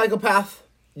fucking psychopath?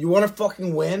 You want to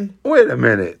fucking win? wait a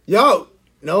minute. Yo,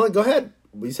 Nolan, go ahead.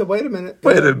 We said, wait a minute.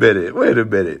 Wait a minute.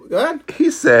 Go ahead. He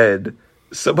said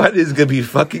somebody's gonna be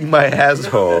fucking my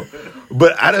asshole,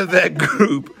 but out of that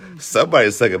group,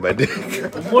 somebody's sucking my dick.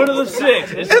 One of the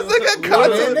 6. It's like a My man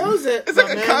consolation. knows it. It's like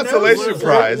My a man consolation knows it.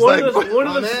 prize. One Like,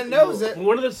 My man knows it.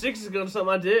 One of the 6 is gonna suck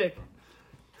my dick.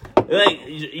 Like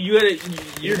you're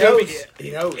He gonna be. knows.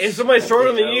 He knows. If somebody's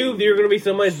shorter than you, you're gonna be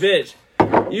somebody's bitch.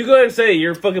 You go ahead and say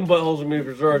your fucking buttholes are gonna be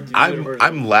preserved. to the universe.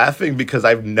 I'm laughing because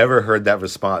I've never heard that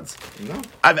response. No.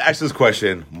 I've asked this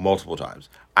question multiple times.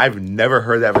 I've never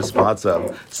heard that response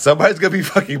of somebody's gonna be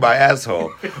fucking my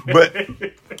asshole, but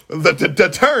the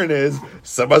turn is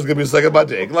somebody's gonna be sucking my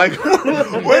dick. Like,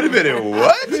 wait a minute,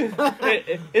 what?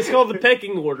 It's called the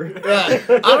pecking order. Yeah.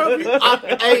 I don't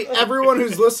know hey, everyone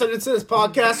who's listening to this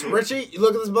podcast, Richie, you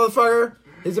look at this motherfucker.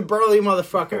 He's a burly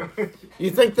motherfucker.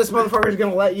 You think this motherfucker's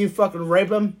gonna let you fucking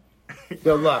rape him?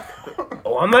 Good luck.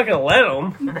 Oh, I'm not gonna let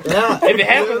them. Yeah. If it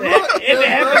happens, if it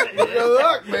happens, Good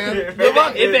luck, man. Good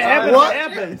luck. if it happens, What? it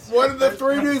happens. One of the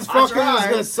 3 dudes fucking is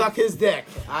gonna suck his dick.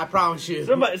 I promise you.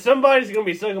 Somebody's gonna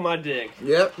be sucking my dick.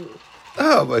 Yep.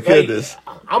 Oh my Like, goodness!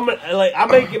 I'm gonna, like I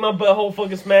may get my butthole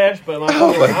fucking smashed, but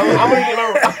Oh my I'm gonna get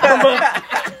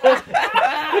my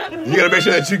You gotta make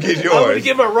sure that you get I'm gonna yours.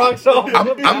 get my rocks off. I'm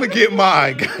gonna get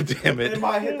mine. God damn it it!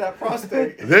 might hit that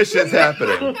prostate. This shit's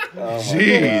happening.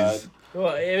 Jeez.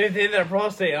 Well, if they hit that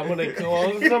prostate, I'm gonna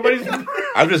call somebody's.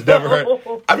 I've just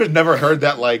never heard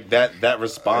that like that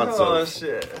response Oh of,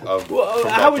 shit. of Well, from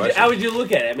that how question. would you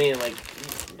look at it? I mean, like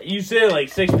you said, like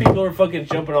 6 people are fucking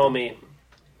jumping on me.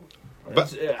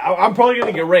 But- I'm probably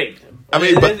gonna get raped. I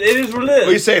mean, but- it is what it is. What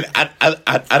are you saying?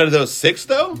 Out of those 6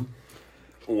 though?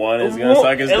 One is gonna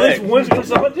suck his At dick. least one's gonna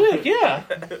suck my dick. Yeah.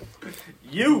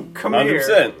 You come 100%.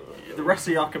 here. The rest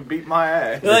of y'all can beat my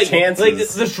ass. Like, chances. like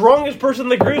the strongest person in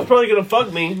the group is probably gonna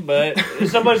fuck me, but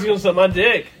somebody's gonna suck my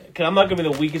dick. Cause I'm not gonna be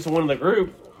the weakest one in the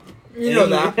group. You know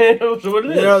that. That's what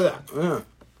it is. You know that. Yeah.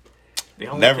 The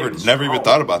only Never thing even strong.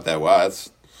 thought about that. Wow,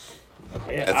 that's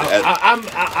Yeah, That's-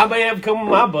 I may have come in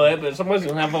my butt, but somebody's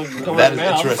gonna have fucking come that in is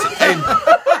my mouth. interesting. Hey,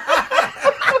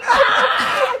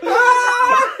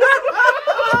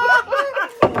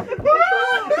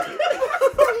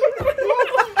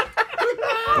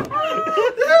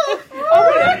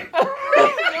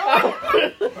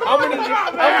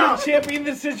 champion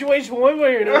the situation one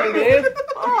way or another, man.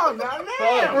 Oh, not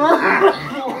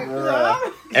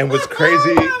now. And what's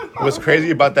crazy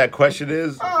about that question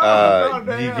is,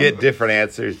 you get different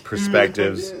answers,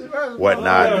 perspectives,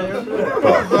 whatnot.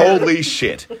 But holy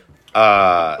shit,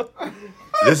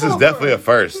 this is definitely a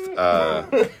first.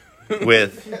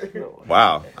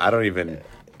 Wow,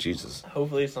 Jesus.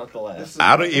 Hopefully it's not the last.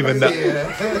 I don't even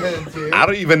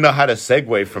know how to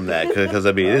segue from that because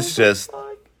I mean it's just,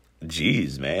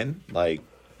 geez, man. Like,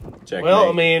 Checkmate. Well,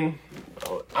 I mean,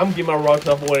 I'm getting my rocks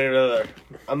off one way or another.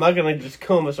 I'm not gonna just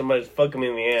come if somebody's fucking me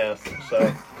in the ass.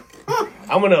 So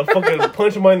I'm gonna fucking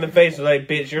punch somebody in the face and like,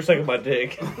 bitch, you're sucking my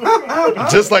dick.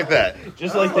 just like that.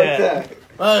 Just like that.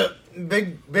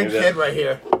 Big kid right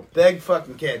here. Big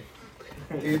fucking kid.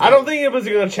 I don't think anybody's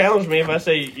gonna challenge me if I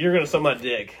say you're gonna suck my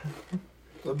dick.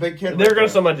 The big kid. They're gonna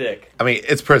suck my dick. I mean,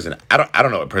 it's prison. I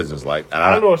don't know what prison's like. And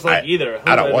I don't know what it's like either.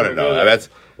 I don't want to know. That's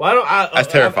That's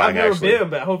terrifying, I've never actually. been,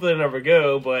 but hopefully I never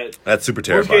go. But that's super worst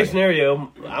terrifying. case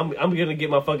scenario, I'm gonna get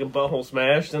my fucking butthole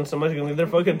smashed, and somebody's gonna get their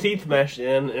fucking teeth smashed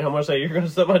in, and I'm gonna say you're gonna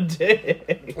suck my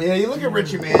dick. Yeah, you look at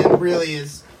Richie, man. Really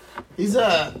is. He's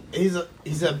a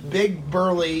big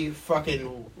burly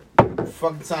fucking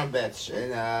son of a bitch,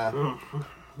 and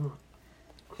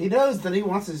he knows that he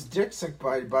wants his dick sucked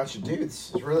by a bunch of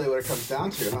dudes. Is really what it comes down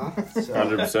to, huh? So,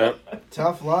 100%.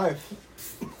 tough life.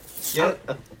 Get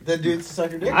the dudes to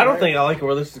suck your dick. I don't right? think I like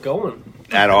where this is going.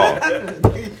 At all.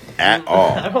 At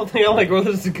all. I don't think I like where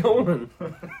this is going.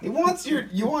 You want your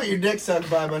dick sucked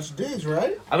by a bunch of dudes,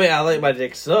 right? I mean, I like my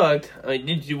dick sucked. I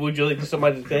mean, would you like to suck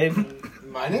my dick, Dave?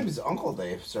 My name is Uncle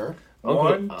Dave, sir.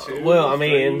 One, two, well, I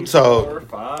mean, three, So- 4,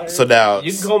 5. So now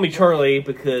you can call me Charlie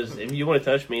because if you want to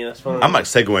touch me, that's fine. I'm like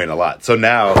segueing a lot. So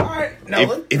now, All right,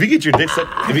 Nolan. if you get your dick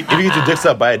sucked, if you get your dick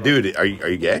sucked by a dude, are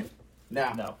you gay?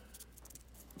 No.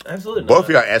 Absolutely. Both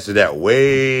not. of y'all answered that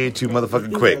way too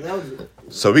motherfucking quick. Yeah, that was,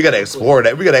 So we gotta explore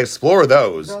that. We gotta explore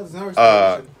those. No, there's no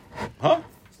explosion. Huh?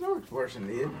 There's no explosion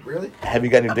needed, really. Have you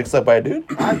got any dick sucked by a dude?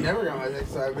 I've never got my dick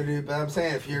sucked by a dude, but I'm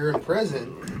saying if you're in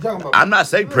prison, you're talking about. I'm not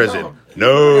saying We're prison. talking-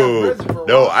 No, prison for a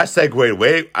no. while. I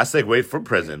segued from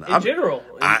prison. In general.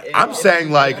 I'm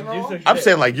saying like I'm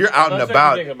saying like you're out and Don't suck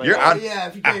about. your dick, I'm You're like, Oh, out. yeah,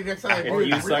 if you get your dick sucked by a If dude,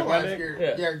 you in suck real my life, dick?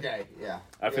 Yeah. you're gay. Yeah.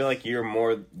 I feel like you're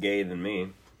more gay than me.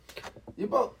 You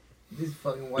both. These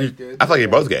fucking white dudes. I feel like you're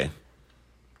both gay.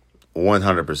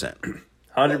 100%.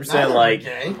 100% like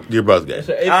gay. You're both gay.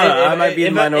 So I might be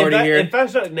the minority here. If I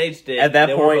suck Nate's dick, At that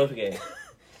then point- we're both gay.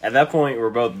 at that point we're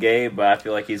both gay, but I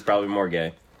feel like he's probably more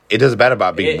gay. It doesn't matter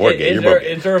about being more gay. You're both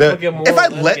gay. Is there a The- fucking more if I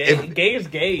less let gay? Gay is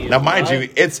gay. now, mind right? you,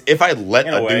 it's if I let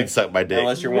In a a way. dude suck my dick.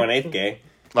 Unless you're 1/8 gay.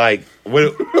 Like,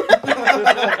 what?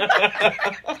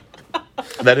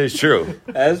 That is true.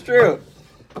 That's true.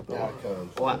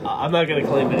 Well, I'm not gonna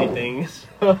claim anything.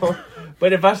 So.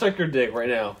 But if I suck your dick right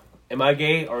now, am I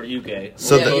gay or are you gay?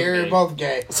 So Yeah, the- you're both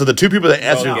gay. So the two people that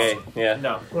Both answered, gay. Yeah.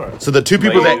 No. All right. so the two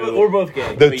people But that We're both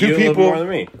gay. the But two you live people more than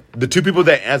me. the two people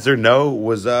that answered no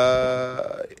was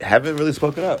haven't really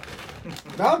spoken up.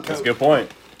 No, That's a good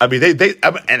point. I mean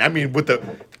I mean with the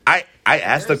I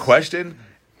asked the question,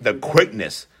 the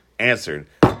quickness answered.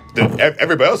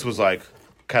 Everybody else was like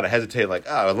kind of hesitated, like,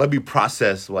 oh, let me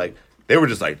process. Like they were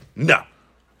just like, no.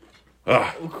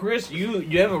 Ugh. Well, Chris, you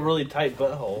have a really tight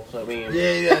butthole. So I mean,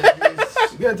 Yeah.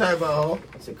 You gotta talk about a hole.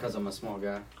 it's because I'm a small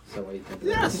guy. So what do you think?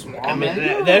 Yeah, small I mean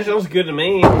man. that sounds good to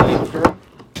me.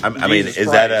 I mean, Jesus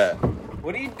is that a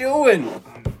What are you doing?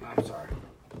 I'm sorry.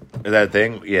 is that a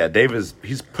thing? Yeah, Dave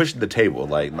he's pushing the table,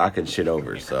 like knocking shit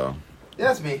over. So Yeah,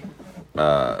 that's me.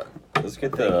 Let's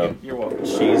get the You're welcome.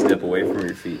 cheese dip away from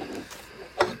your feet.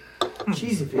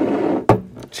 Cheesy feet.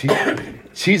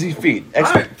 cheesy feet. All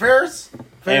right, Ferris.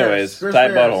 Anyways, Ferris,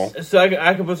 tight Ferris. butthole. So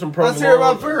I can put some provolone. Let's hear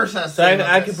about Ferris. Has to So say about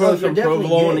I can this. put some you're definitely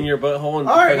provolone gay. in your butthole and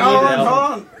All right, fucking eat it out.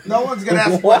 hold on. No one's gonna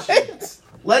ask a question.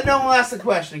 Let no one ask the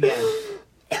question again.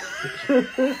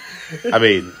 I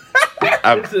mean,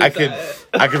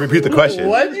 I can repeat the question.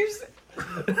 What'd you say?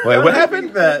 Wait, what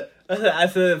happened? That I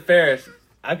said, Ferris,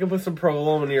 I can put some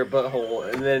provolone in your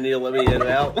butthole and then you'll let me eat it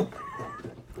out.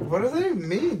 What does that even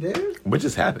mean, dude? What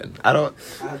just happened? I don't.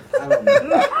 I don't know.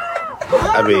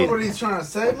 I don't mean- know what he's trying to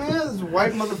say, man. This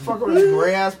white motherfucker with his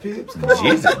gray ass peeps. Come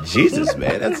on, Jesus,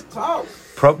 man. That's talk.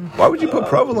 why would you put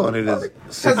provolone in his?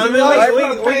 Because I he mean, likes we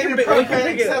propane can and pick- we can propane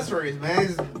pick it- accessories, man.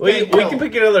 He's We big can Bill.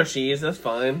 pick another cheese, that's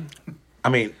fine. I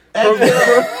mean, And,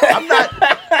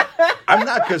 I'm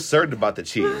not concerned about the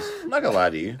cheese. I'm not gonna lie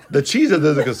to you. The cheese that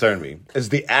doesn't concern me. It's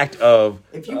the act of.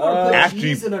 If you want to put after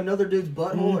cheese you- in another dude's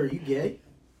butthole, are you gay?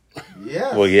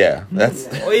 yeah. Well, yeah, that's.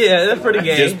 Oh yeah, that's pretty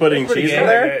gay. Just putting That's pretty cheese gay. in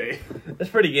there? That's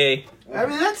pretty gay. I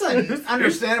mean, that's like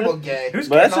understandable gay. Who's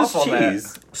But that's getting just off on that?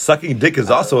 cheese. Sucking dick is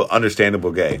also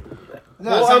understandable gay.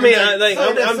 No, Well, sucking I mean, dick- I- like,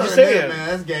 sucking dick, I'm just sucking dick, saying. man,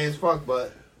 that's gay as fuck.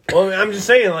 But Well, I mean, I'm just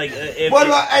saying, like, if what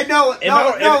about? Hey, Nolan, if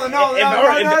I were-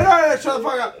 no, shut the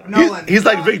fuck up, Nolan. He's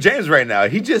like Vic James right now.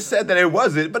 He just said that it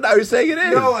wasn't, but now he's saying it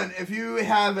is. Nolan, if you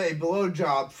have a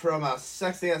blowjob from a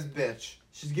sexy ass bitch,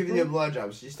 she's giving you a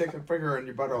blowjob. She sticks her finger in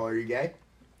your butthole. Are you gay?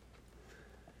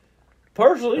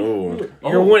 personally, Ooh.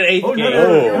 you're 1/8 Oh,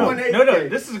 gay. no,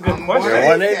 this is a good I'm question. You're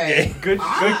 1/8 gay. gay. Good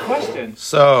question.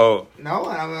 So No,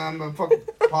 I'm a fucking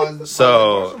pause.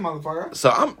 So- motherfucker. So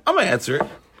I'm gonna answer it.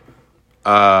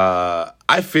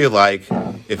 I feel like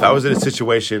if I was in a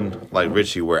situation like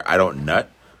Richie where I don't nut,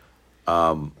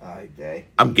 Gay.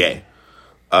 I'm gay.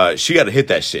 She got to hit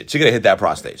that shit. She got to hit that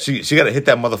prostate. She got to hit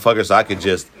that motherfucker so I can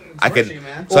just Richie,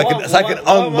 man. so I can Why am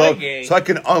I unload gay? so I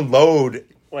can unload.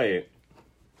 Wait.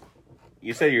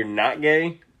 You said you're not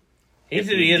gay? He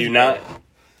said he is. Do not.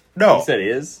 No, You said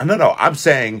is? no. I'm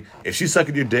saying if she's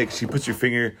sucking your dick, she puts her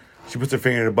finger in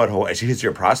her butthole and she hits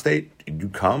your prostate and you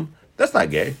come. That's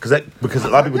not gay because a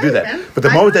lot of people do that. But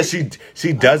the moment that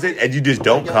she does it and you just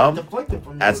don't come,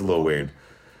 that's a little weird.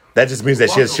 That just means that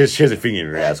she has a finger in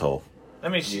her asshole. I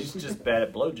mean, she's just bad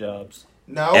at blowjobs.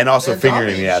 No, And also that's fingering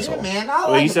obvious the shit, asshole. man. I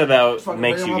Well, like you said that fucking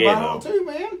makes finger you in gay, my though. butthole too,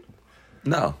 man.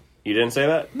 No, You didn't say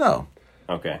that? no.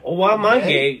 Okay. Well, why am I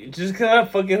gay? Just because I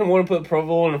fucking want to put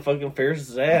provolone in fucking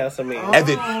Ferris's ass. I mean, And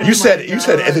then you said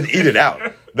and then eat it out.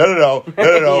 No. You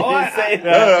did say that.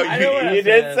 No, I know what I You said.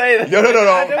 did say that. No. I know what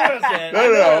I said. No. I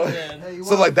know what I said. Hey, you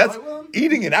So wanna like that's fight with him?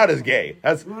 eating it out is gay.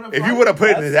 That's wanna if you fight? would have put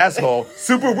it in his asshole,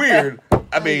 super weird.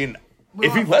 I mean, we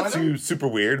if he wanna lets fight you, super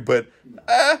weird. But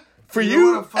for You you,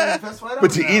 wanna fucking fist fight him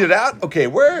but to or eat no? it out, okay,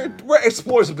 we're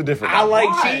exploring something different. I now. like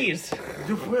Why? cheese.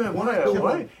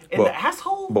 What? In Well, the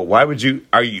asshole? But why would you?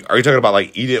 Are you talking about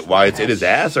like eat it while it's in his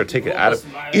ass or take it out of?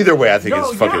 Either way, I think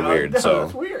it's fucking weird. No, So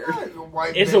that's weird.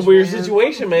 White It's a bitch, weird man.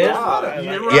 situation, man.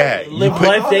 yeah, you Live put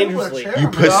life dangerously. you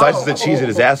put slices of cheese in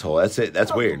his asshole. That's it.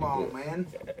 That's weird. Come on,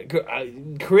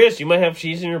 man. Chris, you might have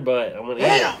cheese in your butt. I'm gonna eat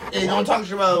it. Hey, don't talk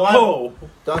shit about Whoa.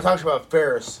 Don't talk shit about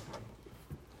Ferris.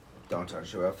 Don't talk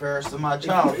shit about Ferris to my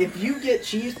child. If you get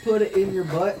cheese put in your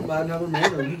butt by another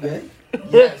man, are you gay?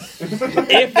 Yes.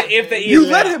 If they eat You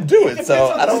it let out. him do it,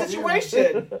 so I don't.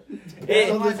 Situation.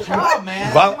 To my child,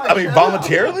 man. I mean,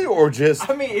 voluntarily or just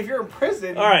I mean, if you're in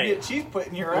prison, All right. you get cheese put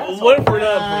in your ass. What if we're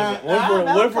not in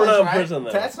prison? What if we're not in prison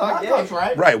then? That's not That's gay.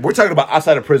 right. right. We're talking about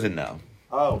outside of prison now.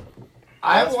 Oh.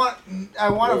 I want to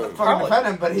fucking Probably. defend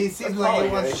him, but he seems like he probably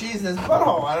wants gay. cheese in his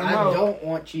butthole. I don't I know. don't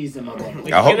want cheese in my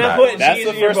butt. I hope Can I not. put That's cheese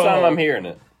the in your first time butthole? I'm hearing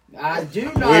it. I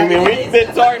do not. We've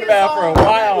been talking about it for a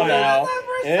while now,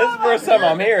 and it's the first time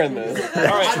I'm hearing this.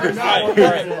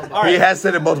 All right. He has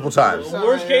said it multiple times.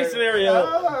 Worst case scenario,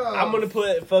 Oh. I'm gonna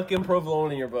put fucking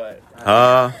provolone in your butt.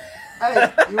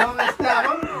 Hey, you want me to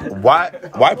stab him? Why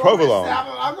provolone? Stab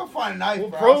him? I'll go find a knife. bro.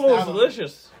 I'll Provolone's stab him.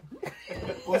 delicious.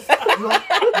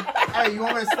 Hey, you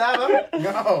want me to stab him?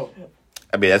 No.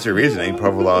 I mean, that's your reasoning.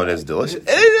 Provolone is delicious. And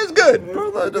it is good.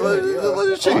 Provolone is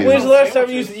delicious When's cheese. the last time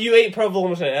you ate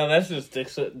provolone? Oh, that's just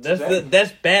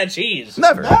that's bad cheese.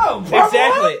 Never. No,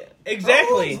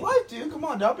 Exactly. Life, dude. Come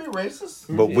on, don't be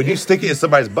racist. But when you stick it in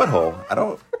somebody's butthole, I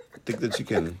don't think that you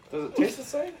can. Does it taste the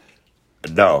same?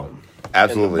 No,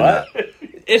 absolutely not.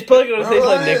 It's probably gonna taste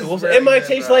like Provolone is nickels. very It might good,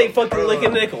 taste bro. like fucking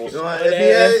licking nickels. You want- But, if he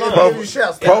that's had- fine. if you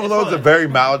shall stab him. Provolone's a very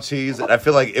mild cheese, and I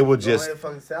feel like it would just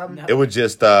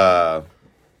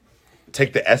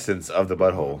take the essence of the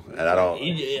butthole, and I don't.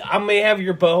 I may have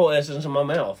your butthole essence in my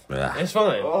mouth. Yeah. It's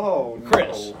fine. Oh,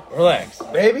 Chris, relax.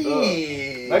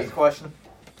 Baby. Next question.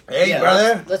 Hey, Yeah,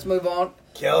 brother. let's move on.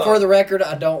 Kill For him. the record,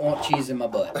 I don't want cheese in my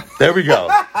butt. There we go.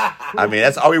 I mean,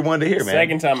 that's all we wanted to hear, man.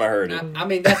 Second time I heard it. I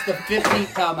mean, that's the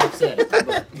 15th time I've said it.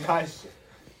 But Nice.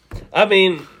 I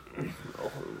mean,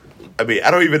 I mean,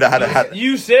 I don't even know how to.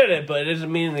 you said it, but it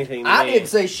doesn't mean anything to I me. didn't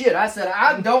say shit. I said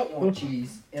I don't want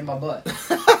cheese in my butt.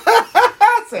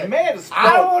 Man, it's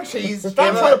I don't want cheese. Stop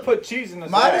trying to put cheese in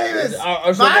this. My name is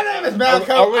my name is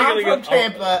Malcolm. are we I'm gonna from go-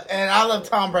 Tampa, and I love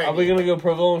Tom Brady. Are we gonna go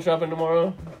provolone shopping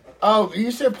tomorrow? Oh, you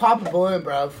should pop a balloon,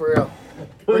 bro. For real.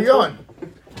 Where you going?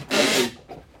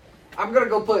 I'm gonna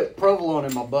go put provolone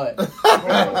in my butt.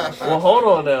 Well, hold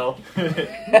on now.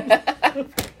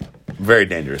 Very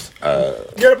dangerous.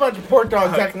 Get a bunch of pork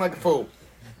dogs acting like a fool.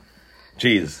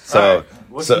 Jeez. All So, right,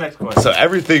 what's the next question? so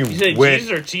everything You said went.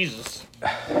 cheese or cheeses?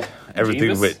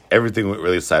 Everything went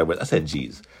really sideways. I said,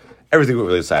 "Geez." Everything went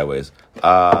really sideways.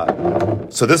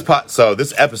 So this episode,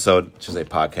 I should say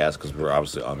podcast because we're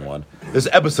obviously on one. This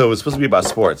episode was supposed to be about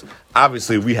sports.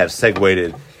 Obviously, we have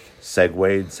segued.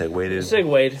 Segwayed.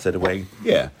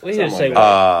 Yeah. We did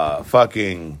segue.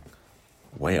 Fucking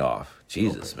way off.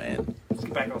 Jesus, man.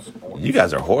 Back on sports. You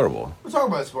guys are horrible. We're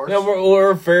talking about sports. No,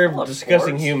 we're very disgusting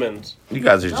sports. humans. You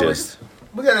guys are just.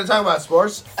 We're gonna talk about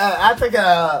sports. I think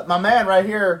my man right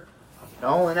here,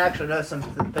 Nolan, actually knows some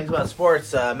things about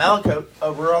sports. Malaco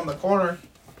over on the corner,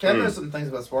 Ken knows some things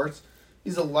about sports.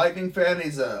 He's a Lightning fan.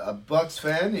 He's a Bucks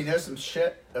fan. He knows some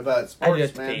shit about I sports,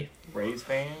 just man. pee. Rays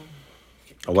fan.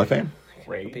 A what fan?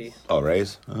 Rays. Oh,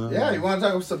 Rays? Yeah, you want to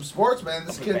talk about some sports, man?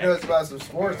 This kid knows about some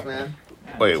sports, man.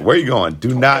 Wait, where are you going?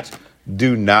 Do not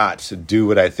do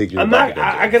what I think you're I'm about not. to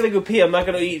I do. gotta go pee. I'm not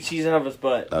gonna eat cheese out of his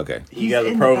butt. Okay. You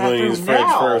gotta probably use French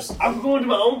first. I'm going to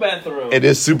my own bathroom. It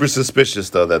is super suspicious,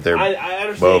 though, that they're I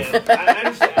understand. I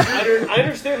understand. I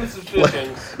understand the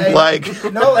suspicions. Hey, like.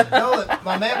 Nolan,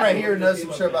 my man right here knows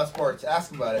some shit about sports.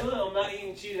 Ask him about it. No, I'm not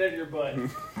eating cheese out of your butt.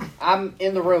 I'm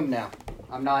in the room now.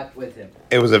 I'm not with him.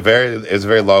 It was a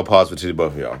very long pause between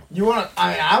both of y'all. You want to?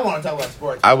 I want to talk about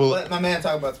sports. I will- let my man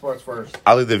talk about sports first.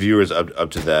 I'll leave the viewers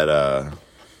up to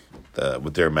that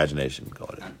with their imagination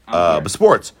going in. But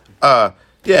sports. Yeah,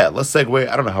 let's segue.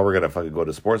 I don't know how we're gonna fucking go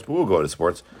to sports, but we'll go to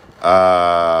sports.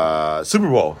 Super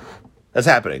Bowl. That's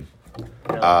happening.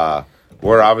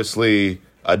 We're obviously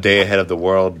a day ahead of the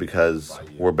world because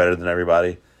we're better than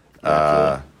everybody.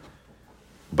 But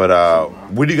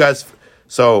what do you guys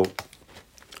so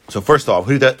first off,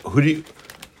 who do you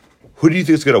think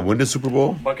is gonna win the Super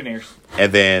Bowl? Buccaneers.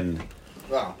 And then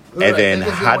Wow. And then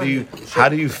how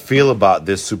do you feel about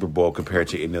this Super Bowl compared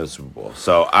to any other Super Bowl?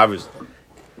 So obviously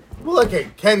Well, look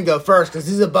at Ken go first because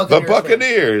he's a the Buccaneers. fan.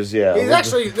 Buccaneers, yeah. He's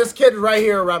actually this kid right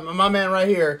here, my man right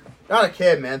here. Not a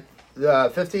kid, man.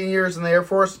 15 years in the Air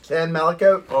Force, Ken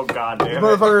Malaco. Oh god This damn it.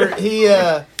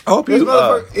 motherfucker, hope he's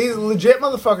a legit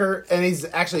motherfucker, and he's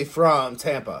actually from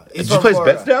Tampa. He's did you from place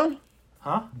Florida. bets down?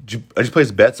 Huh? Did you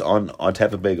place bets on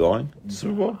Tampa Bay going to the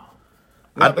Super Bowl?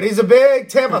 Yeah, but he's a big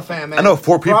Tampa fan, man. I know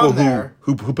 4 people From there.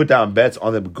 who put down bets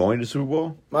on them going to Super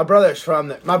Bowl. My brother's from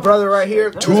there. My brother right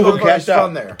here. 2 of them cashed out.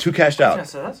 From there. 2 cashed Yeah, out.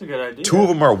 so that's a good idea. 2 of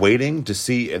them are waiting to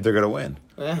see if they're going to win.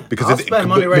 Yeah. Because I'll spend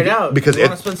money right now. Because you if,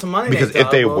 want to spend some money, because Nate,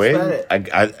 if they we'll win, spend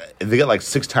it. they get like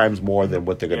 6 times more than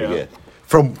what they're going to Yeah. get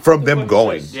from them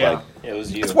going. Yeah. Like, It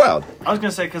was you. it's wild. I was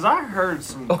gonna say because I heard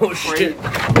some. Oh, shit.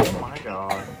 Oh my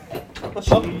god.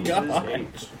 Jesus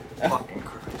H. Fucking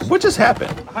Christ. What just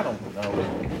happened? I don't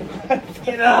know.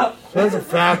 Get up. That's a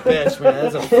fat bitch, man.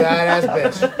 That's a fat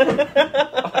ass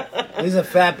bitch. He's a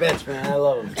fat bitch, man. I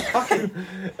love him.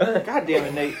 God damn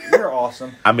it, Nate. You're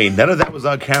awesome. I mean, none of that was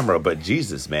on camera, but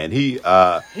Jesus, man, he.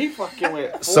 He fucking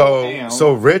went. full So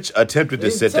ham. Rich attempted to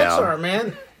sit down.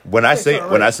 Man. When I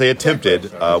say attempted,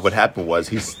 what happened was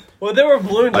he's Well, there were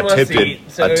balloons in my Attempted- seat.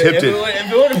 So attempted-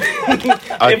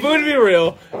 if it would be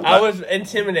real, I was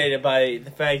intimidated by the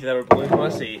fact that there were balloons in my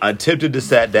seat. attempted to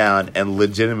sat down and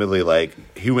legitimately like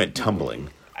he went tumbling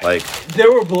like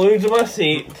There were balloons in my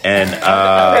seat. and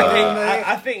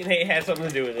I think Nate had something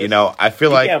to do with it. you know I feel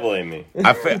You like can't blame me.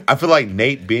 I feel like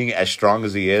Nate being as strong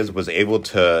as he is was able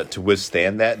to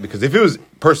withstand that because if it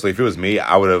was me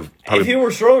I would have if he probably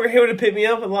were stronger, he would have picked me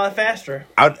up a lot faster.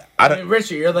 Hey,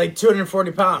 Richie, you're like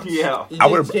 240 pounds. Yeah. You I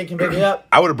think would've- this kid can pick you up?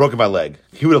 I would have broken my leg.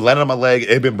 He would have landed on my leg. It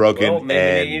had been broken, Well, maybe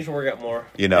Nate and needs to work out more.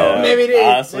 you know, Maybe it is.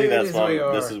 Honestly, Maybe it that's is what who you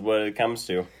are. this is what it comes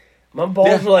to. My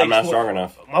balls were like I'm not strong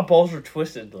enough. My balls were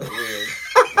twisted like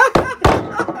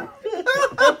weird.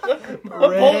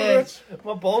 Rich.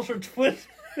 My balls were twisted.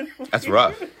 that's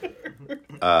rough.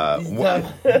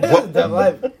 That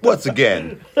life. Once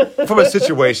again, from a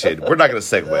situation, we're not gonna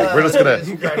segue. We're just gonna.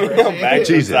 Back to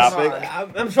Jesus. the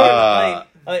topic. I'm sorry.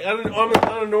 Like on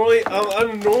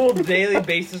a normal daily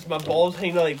basis, my balls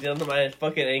hang like down to my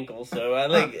fucking ankles, so I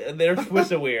like they're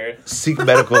twisted weird. Seek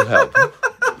medical help.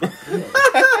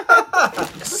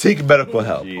 Seek medical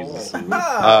help. Jesus.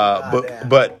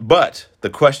 But the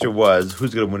question was,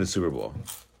 who's going to win the Super Bowl?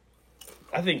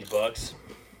 I think the Bucks.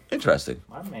 Interesting.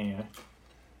 My man.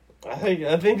 I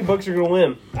think the Bucks are gonna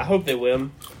win. I hope they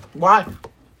win. Why?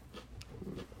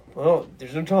 Well,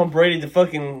 there's no Tom Brady to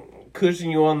fucking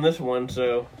cushion you on this one,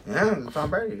 so Yeah, Tom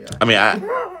Brady. Yeah. I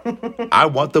mean, I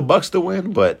want the Bucks to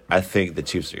win, but I think the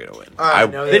Chiefs are going to win.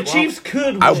 No, the they won't. Chiefs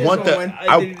could win. I want the win.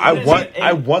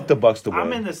 I want the Bucks to win.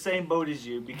 I'm in the same boat as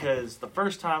you because the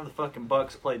first time the fucking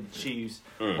Bucks played the Chiefs,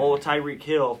 old Tyreek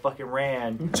Hill fucking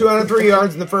ran. 203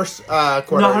 yards in the first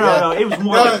quarter. No, it was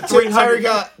more like 300.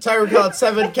 Tyreek had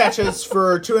 7 catches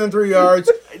for 203 yards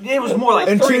It was more like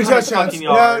and 2 300 touchdowns. fucking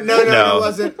yards. No, No. it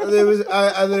wasn't. It was.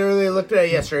 I literally looked at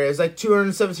it yesterday. It was like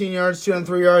 217 yards,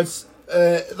 203 yards,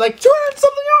 like 200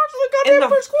 something yards in the In goddamn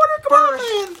the first quarter. Come on,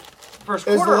 man. First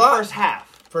It was quarter, a lot. first half.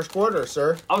 First quarter,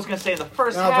 sir. I was gonna say the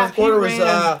first No, half first quarter he was,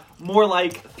 ran more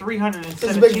like 317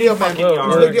 It's a big deal, man. fucking It's a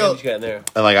yards. big deal. You got in there?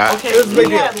 And like Okay, It was a big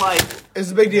he deal. had like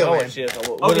It's a big deal, Oh man. shit!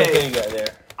 What Okay. thing you got in there?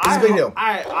 It's a big deal.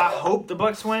 I hope the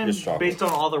Bucks win Just chocolate. based on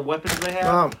all their weapons they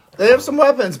have. They have some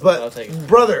weapons, I'll but take it.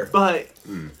 brother, But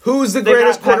who's the they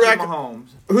greatest got Patrick quarterback? Mahomes,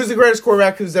 Who's the greatest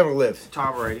quarterback who's ever lived?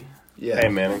 Tom Brady. Yeah. Hey,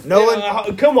 Manning.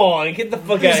 Nolan. Come on, get the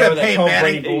fuck He out of said here with that Peyton Tom Manning.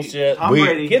 Brady bullshit. Tom We-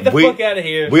 Brady. Get the We- fuck out of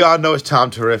here. we all know it's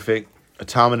Tom Terrific,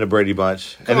 Tom and the Brady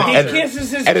Bunch. And, on, He and, kisses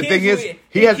his and the kids. thing is, weird.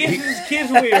 he has kisses his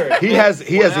kids weird. he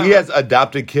has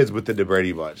adopted kids within the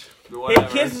Brady Bunch. He Whatever.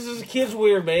 kisses his kids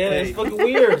weird, man. It's fucking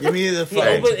weird. Give me the He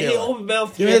fucking open tequila.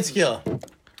 mouth. Give me the tequila.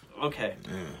 Okay.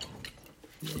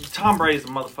 Tom Brady's the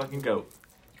motherfucking GOAT.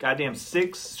 Goddamn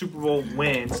 6 Super Bowl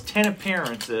wins, 10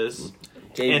 appearances,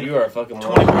 Dave, you are a fucking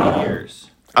 21 moron. years.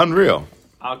 Unreal.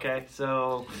 Okay,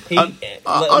 so He, unreal.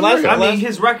 I mean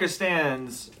his record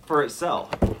stands for itself.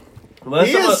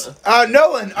 He is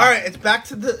Nolan. All right, it's back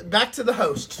to the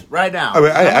host right now.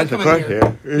 I Come took in right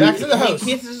here. here. Back to the he host.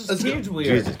 kisses Let's his go. kids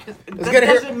weird. Jesus. That get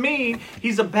here. doesn't mean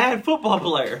he's a bad football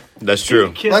player. That's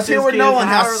true. Kiss Let's hear his what kids Nolan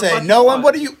has however to the say. fuck Nolan, he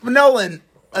what do you? Nolan.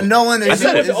 Nolan I is.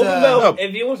 said it.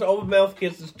 If he wants to open mouth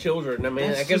kiss his children, I mean, I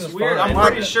That's guess just it's weird. fine. I'm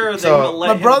pretty sure they So, will let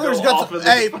My him brother's go got off to. of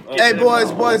Hey, this- hey,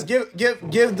 boys,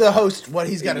 give the host what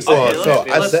he's got to say. Okay, So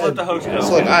I let's said- let the host go.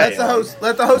 so look,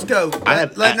 Let the host go.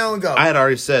 Let Nolan go. I had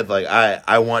already said like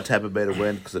I want Tampa Bay to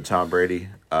win because of Tom Brady.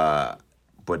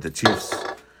 But the Chiefs,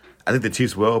 I think the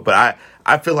Chiefs will. But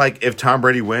I feel like if Tom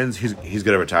Brady wins, he's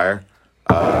gonna retire.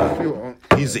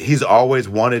 He's always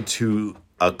wanted to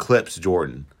eclipse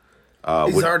Jordan.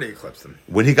 He's already eclipsed him.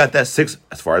 When he got that 6,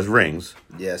 as far as rings,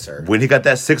 Yes, sir. when he got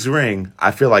that 6th ring, I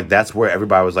feel like that's where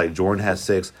everybody was like, Jordan has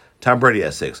 6, Tom Brady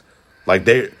has 6. Like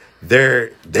they're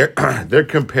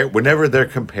compared. Whenever they're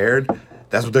compared,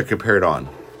 that's what they're compared on.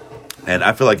 And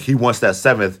I feel like he wants that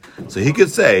 7th, so he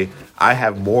could say, "I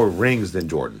have more rings than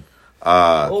Jordan."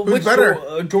 Well, Who's which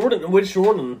better? Jordan? Which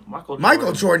Jordan?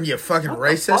 Michael Jordan, you fucking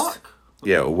racist. Fuck.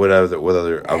 Yeah, what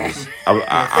other? I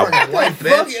Fucking white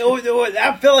Fuck, bitch.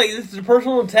 I feel like this is a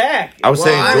personal attack. was Well,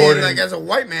 saying I Jordan. mean, like as a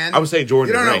white man, I was saying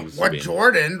Jordan You don't know rings, what I mean.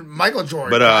 Jordan, Michael Jordan.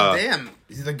 But, God damn,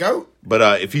 he's the goat.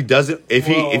 But if he doesn't, if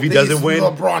he doesn't These win,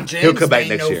 LeBron James he'll come back ain't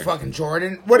next no year. fucking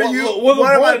Jordan. What do you? Well,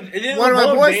 what LeBron- am didn't I? What do my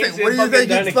LeBron boys James think? What do you fucking think?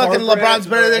 Danny You fucking Carver LeBron's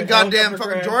better than and goddamn helicopter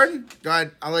fucking crash? Jordan? Go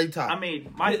ahead, I'll let you talk. I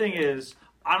mean, my thing is,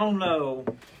 I don't know.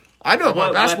 I know about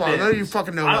what basketball. I know weapons? you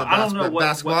fucking know I about don't know basketball. what-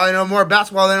 basketball. I know more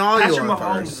basketball than all you Patrick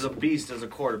Mahomes is motherfuckers. a beast as a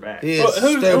quarterback. He is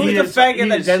Who's stupid. He the is- faggot he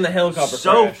that is done the helicopter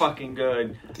so crash? fucking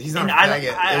good. He's not And a I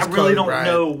faggot. I It's really Kobe don't Bryant.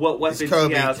 know what It's weapons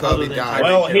Kobe. he has Kobe other than died. Tyreek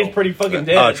Well, Hill. he's pretty fucking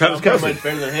dead. Travis so I'm Kelce. much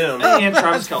better than him. And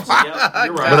Travis Kelce. Yeah,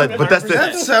 you're right. But that's the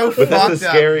That's so but that's fucked the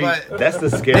scary. up. But That's the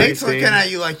scary Nate's thing. looking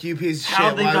at you like you piece of How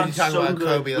shit. they Why would done you talk so about good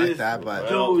Kobe like with that? But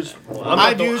those.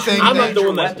 I do think I'm that- not the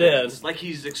one that's dead. Like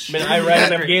he's Man, extremely. Iraq and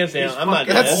accurate. Afghanistan. He's I'm not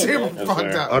fucking- dead. that's super That's fucked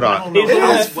fair. up. Hold on. He's It on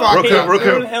is that- fucked he's up. on Real the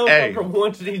quick. helicopter Hey.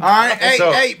 once and he's All right, hey,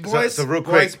 So- hey, boys, so real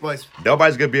quick, boys,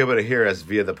 nobody's gonna be able to hear us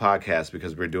via the podcast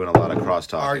because we're doing a lot of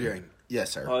crosstalk. arguing.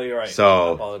 Yes, sir. Oh, you're right. I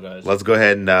So apologize. let's go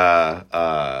ahead and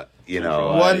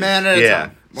One man at a yeah.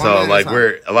 time. One So man at a like time.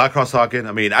 we're a lot of cross talking.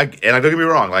 I mean, don't get me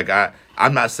wrong. Like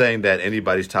I'm not saying that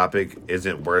anybody's topic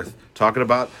isn't worth talking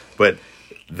about, but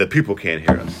the people can't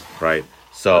hear us, right?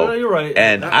 So No, you're right.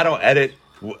 And I don't edit.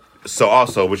 So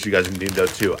also, which you guys need to know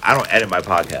too, I don't edit my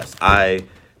podcast.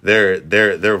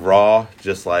 They're raw,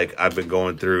 just like I've been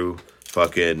going through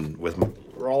fucking with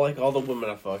We're all like all the women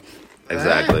I fucked.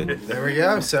 exactly. There we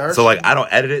go, Sarge. So like I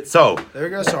don't edit it. So there we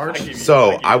go, Sarge.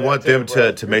 So I want them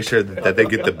to make sure that they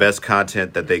get the best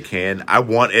content that they can. I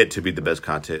want it to be the best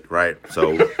content, right?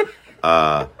 So,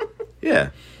 yeah.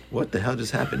 What the hell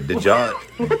just happened? Did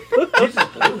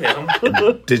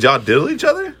y'all diddle each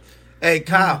other? Hey,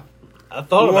 Kyle. I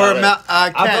thought about it. I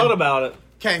Ken, thought about it.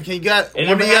 Ken, can you It one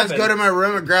never of you guys happened. go to my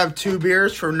room and grab 2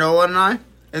 beers for Noah and I,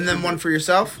 and then one for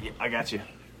yourself? I got you.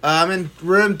 I'm in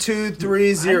room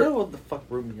 230. I know what the fuck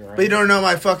room you're in. But you don't know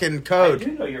my fucking I code.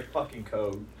 do know your fucking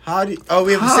code. How do you, oh,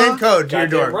 we have the same code to your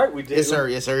Goddamn door. right we do. Yes, sir.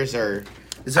 Yes, sir. Yes, sir.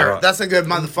 Yes, I sir. don't- That's a good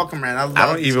motherfucker, man. I I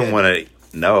don't even want to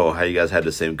know how you guys had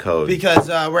the same code. Because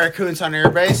we're at Coons on Air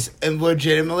Base, and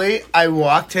legitimately, I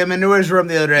walked him into his room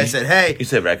the other day. I said, "Hey, You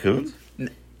said raccoons?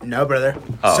 no, brother."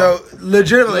 Oh. So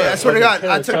legitimately, I swear to God, Okay,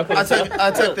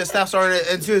 I took the staff sergeant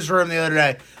into his room the other day.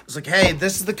 I was like, "Hey,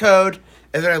 this is the code,"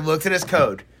 and then I looked at his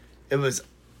code. It was,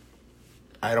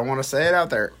 I don't want to say it out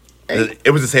there. Hey,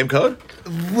 It was the same code?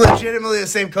 legitimately the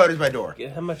same code as my door.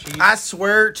 How much are you? I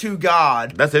swear to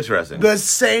God, That's interesting. the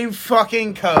same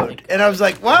fucking code. And I was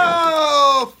like,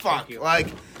 "Whoa, fuck!" Like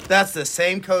that's the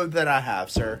same code that I have,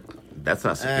 sir. That's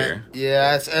not secure.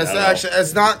 Yeah, it's actually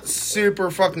it's not super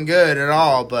fucking good at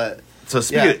all. But So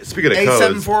speaking of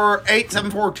codes,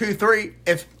 874-87423.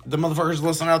 If the motherfuckers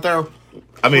listening out there,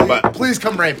 I mean, please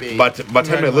come rate me. by the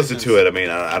time I listen to it, I mean,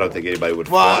 I don't think anybody would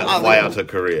fly out to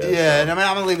Korea. Yeah, and I mean,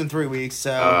 I'm gonna leave in 3 weeks,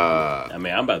 so I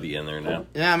mean, I'm about to get in there now.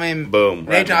 yeah, I mean, Boom.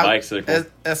 Nate Ride the bicycle.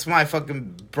 that's my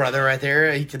fucking brother right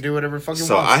there. He can do whatever fucking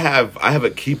So wants. I have a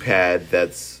keypad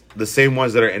that's the same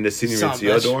ones that are in the senior Son of a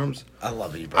NCO bitch. dorms. I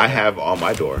love you, bro. I have on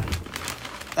my door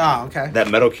Oh, okay. that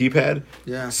metal keypad.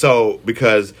 Yeah. So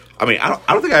because I mean I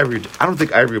don't think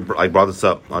I ever like brought this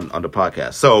up on the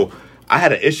podcast. So I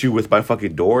had an issue with my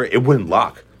fucking door. It wouldn't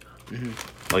lock,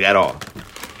 like at all.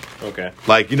 Okay.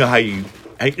 Like you know how you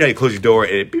close your door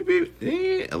and it beep beep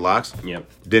it locks. Yep.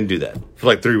 Didn't do that for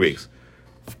like 3 weeks.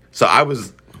 So I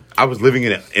was living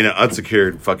in an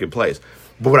unsecured fucking place.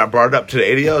 But when I brought it up to the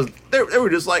ADLs, they were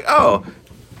just like, "Oh,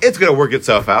 it's gonna work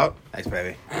itself out." Thanks,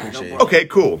 baby. Appreciate it. Okay,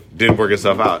 cool. Didn't work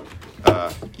itself out.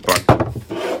 But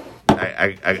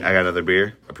I got another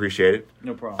beer. Appreciate it.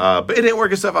 No problem. But it didn't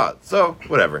work itself out. So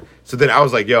whatever. So then I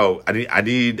was like, "Yo, I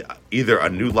need either a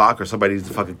new lock or somebody needs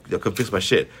to fucking come fix my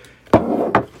shit."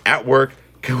 At work,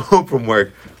 come home from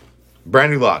work,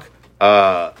 brand new lock.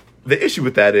 The issue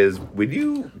with that is when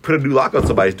you put a new lock on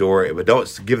somebody's door, but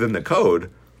don't give them the code,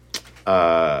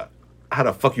 how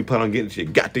the fuck you plan on getting to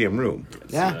your goddamn room?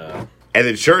 Yeah. And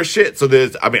then sure as shit, so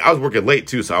I was working late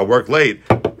too, so I worked late.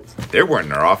 They weren't in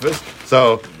their office.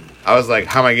 So I was like,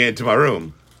 how am I getting to my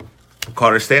room?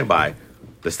 Called her standby.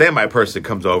 The standby person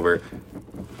comes over.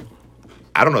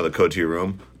 I don't know the code to your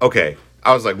room. Okay.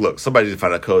 I was like, look, somebody needs to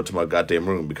find a code to my goddamn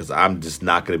room because I'm just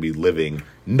not going to be living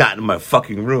not in my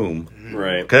fucking room.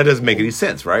 Right. Because that doesn't make any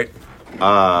sense, right?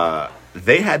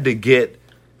 They had to get,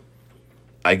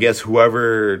 I guess,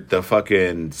 whoever the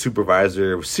fucking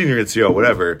supervisor, senior NCO,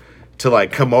 whatever, to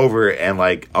like come over and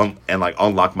like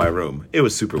unlock my room. It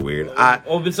was super weird.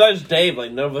 Well, besides Dave,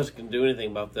 like none of us can do anything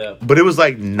about that. But it was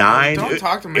like 9. Don't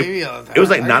talk to me. It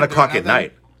was like 9 o'clock at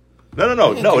night. No.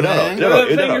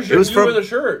 It was You from wear the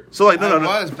shirt. So like no.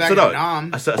 I was back So no, at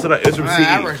Nam. so no, it was from CE.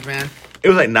 Average, man. It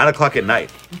was like 9 o'clock at night.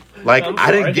 Like I'm I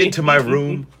didn't sorry. get to my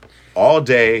room all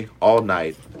day, all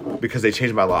night because they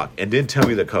changed my lock and didn't tell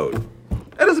me the code.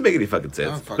 That doesn't make any fucking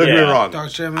sense. fuck Don't get me yeah. wrong. Talk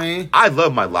shit to me. I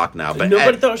love my lock now, but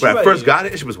Nobody thought shit when I about first you. got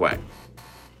it, it was whack.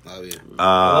 Love you.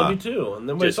 I love you too. And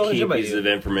nobody Just talking shit key about pieces you. of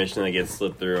information that gets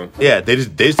slipped through. Yeah, they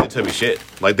just didn't tell me shit.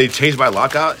 Like they changed my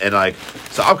lockout and like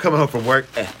so I'm coming home from work.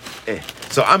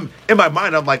 So I'm in my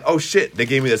mind. I'm like, oh shit, they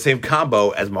gave me the same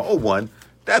combo as my old one.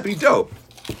 That'd be dope.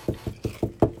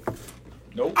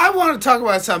 Nope. I want to talk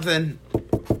about something.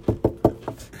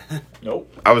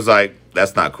 Nope. I was like,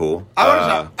 that's not cool. I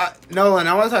want to talk, Nolan.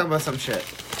 I want to talk about some shit.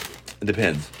 It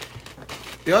depends.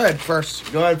 Go ahead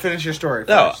first. Go ahead, finish your story.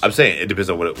 No, First. I'm saying it depends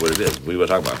on what it is. What are you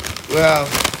talking about? Well,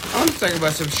 I'm just talking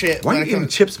about some shit. Why are when you it eating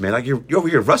comes- chips, man? Like you're over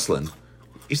here rustling.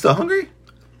 You still hungry?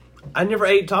 I never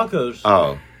ate tacos.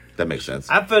 Oh, that makes sense.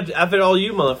 I fed all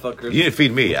you motherfuckers. You didn't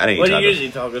feed me. I didn't eat Well, you tacos.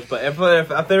 usually tacos, but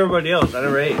I fed everybody else. I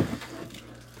never ate.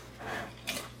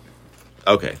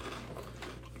 Okay.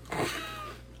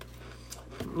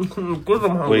 Because I'm What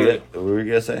hungry. were you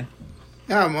gonna say?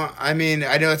 Well, I mean,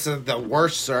 I know it's the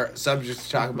worst subject to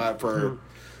talk about for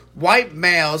white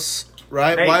males,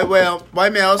 right? Hey.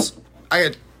 White males. I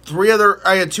had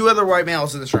two other white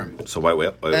males in this room, So white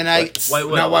whale. and I White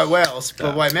not whales. white whales, but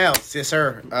Yeah. white males. Yes,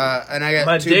 sir. And I got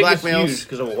My two dick black is males. huge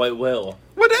because I'm a white whale.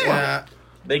 What the hell? Yeah.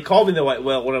 They call me the white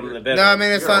whale when I'm in the bed. No, I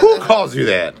mean it's not. Who calls you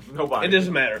that? Nobody. It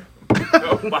doesn't matter.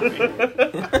 Nobody.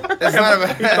 It's not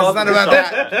about. It's not about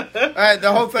that. All right,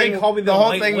 the whole thing. They call me the whole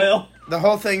white thing. whale. The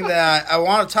whole thing that I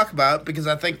want to talk about because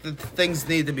I think that things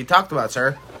need to be talked about,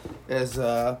 sir, is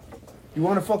you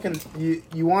want to fucking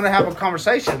you want to have a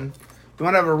conversation. You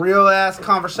want to have a real ass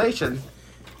conversation.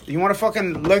 You want to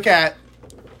fucking look at.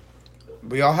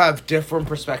 We all have different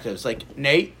perspectives. Like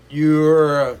Nate,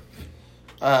 you're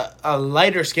a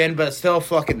lighter skin, but still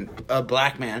fucking a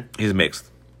black man. He's mixed.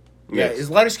 Yeah, he's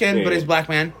lighter skin, but Yeah. he's black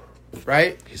man,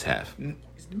 right? He's half.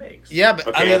 He's mixed. Yeah, but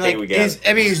Okay, I I mean, think we like, got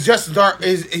it. he's just dark.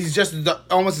 He's just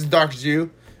almost as dark as you.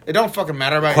 It don't fucking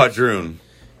matter about Quadroon.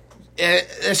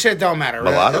 That shit don't matter.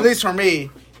 Mulatto? At least for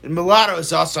me, mulatto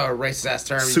is also a racist ass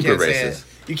term. Super you can't racist. Say it.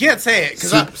 You can't say it.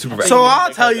 Super racist. So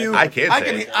I'll tell you. I can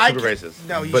say it. I Super can- racist.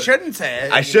 No, you But shouldn't say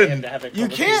it. I shouldn't. You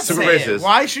can't Super say racist. it.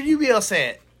 Why should you be able to say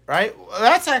it? Right? Well,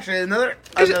 that's actually another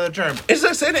term. It's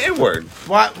like saying the N word.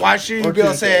 Why should you be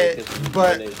able to say it? Tuesday, 'cause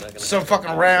But Monday's not gonna some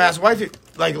fucking random ass white dude.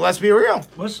 Like, let's be real.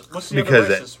 What's the Because other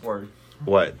that- racist word?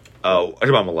 What? Oh, I'm talking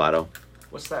about mulatto.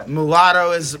 What's that?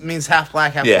 Mulatto means half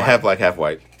black, half Yeah, white. half black, half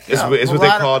white. It's what they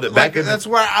mulatto. called it back in. That's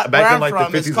where back I'm in like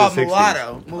from. the 50s It's called and 60s.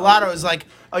 mulatto. Mulatto is like,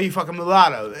 oh, you fucking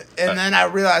mulatto. And then I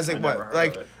realized like never what, heard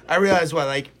like of it. I realized what,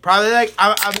 like probably like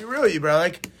I'll be real with you, bro.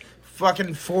 Like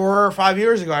fucking 4 or 5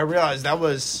 years ago, I realized that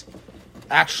was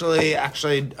actually a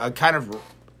kind of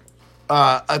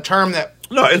a term that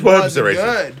No, it's 100% was racist.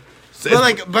 good.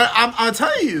 It's- But I'll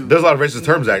tell you, There's a lot of racist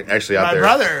terms actually out my there.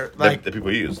 brother, like, that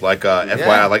people use, like FYI,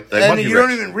 yeah. like and monkey you wrench.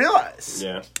 don't even realize.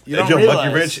 Yeah. You Did don't you know realize.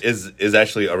 monkey wrench is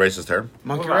actually a racist term?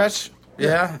 Monkey Wow. wrench.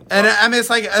 Yeah, and I mean it's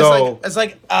So-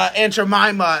 like Aunt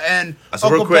Jemima and So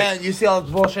real Uncle quick- Ben. You see all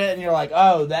this bullshit, and you're like,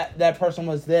 oh, that person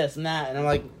was this and that, and I'm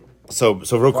like, So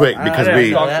real quick, I because don't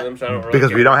we know. Talk to them, so I don't really because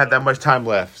care. we don't have that much time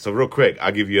left. So real quick,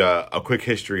 I'll give you a quick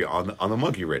history on the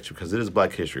monkey wrench because it is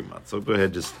Black History Month. So go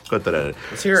ahead, just cut that in.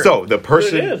 Let's hear it. So the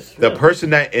person It is, yeah. person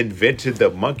that invented the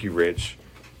monkey wrench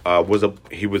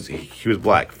he was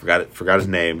black. Forgot his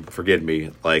name. Forgive me.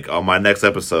 Like on my next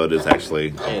episode is actually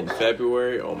In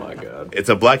February, oh my god. it's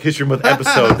a Black History Month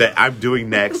episode that I'm doing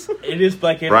next. It is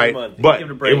Black History Right, Month. but Give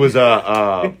it a break. it was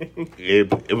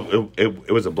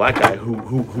it was a black guy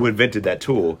who invented that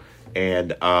tool,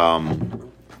 and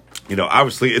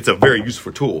obviously it's a very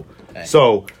useful tool.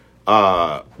 So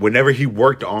whenever he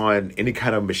worked on any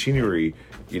kind of machinery,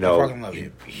 fucking love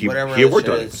you. he Whatever had this worked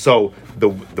shit on it. is. So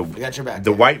got your back,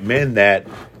 the yeah. white men that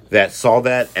saw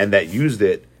that and that used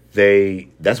it,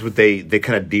 that's what they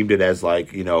kind of deemed it as,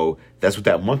 like, that's what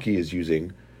that monkey is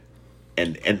using.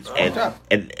 And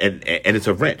it's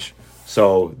a wrench.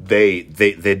 So they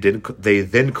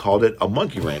then called it a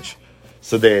monkey wrench.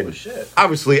 So then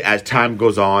obviously as time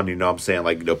goes on, what I'm saying,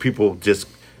 like, people just,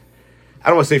 I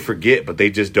don't want to say forget, but they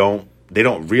just don't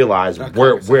realize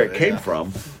where it came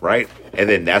from, right? And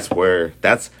then that's where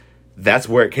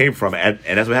it came from, and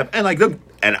that's what happened. And like, look,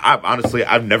 and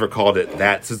I've never called it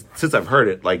that since I've heard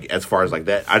it. Like, as far as like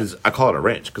that, I call it a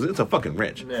wrench because it's a fucking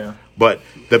wrench. Yeah. But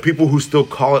the people who still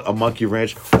call it a monkey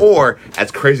wrench, or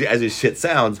as crazy as this shit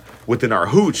sounds, within our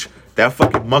hooch, that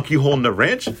fucking monkey holding the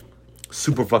wrench,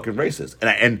 super fucking racist.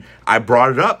 And I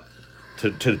brought it up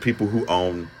to the people who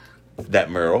own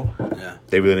that mural. Yeah.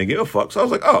 They really didn't give a fuck. So I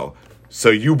was like, oh, so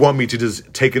you want me to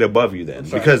just take it above you then?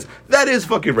 Because that is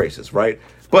fucking racist, right?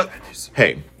 But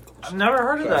hey, I've never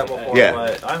heard of that before. Yeah.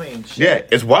 But, I mean, shit. yeah,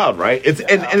 it's wild, right? It's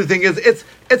and the thing is,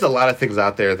 it's a lot of things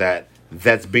out there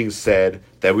that's being said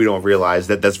that we don't realize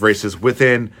that's racist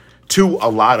within to a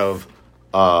lot of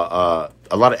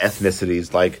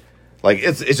ethnicities. Like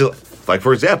it's just like,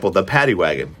 for example, the paddy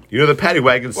wagon. The paddy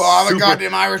wagon's well, I'm a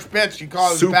goddamn Irish bitch. You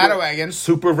call it a paddy wagon.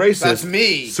 Super racist. That's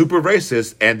me. Super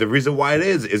racist, and the reason why it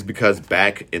is because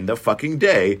back in the fucking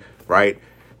day, right?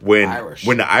 When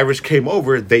the Irish came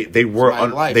over, they were my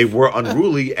life. they were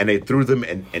unruly, and they threw them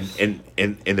in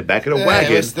the back of the Yeah,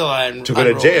 wagon we're still to go to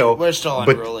unruly. jail. We're still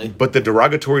unruly. But the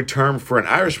derogatory term for an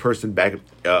Irish person back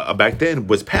then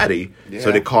was paddy, so Yeah.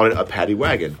 they called it a paddy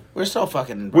wagon. We're still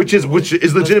fucking. Which is Let's be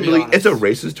legitimately, honest. it's a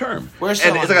racist term. We're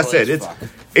still and it's like I said, unruly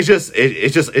as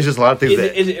it's just a lot of things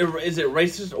that. Is it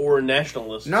racist or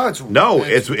nationalist? No, it's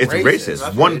It's racist.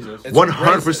 That's One racist. It's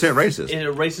 100% racist. Is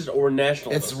it racist or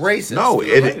nationalist? It's racist. No,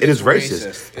 it is racist.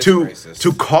 It's To racist.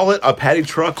 to call it a paddy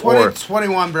truck or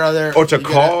 2021, brother. or to You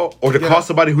call gotta-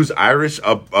 somebody who's Irish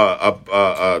a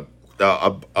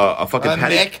fucking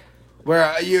paddy. Mick,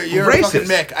 where you're a Racist. fucking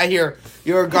Mick. I hear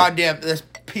you're a goddamn this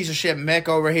piece of shit Mick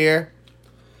over here.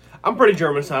 I'm pretty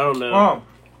German, so I don't know. Oh.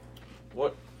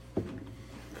 What?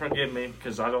 Forgive me,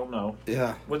 because I don't know.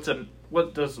 Yeah, What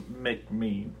does Mick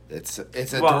mean? it's a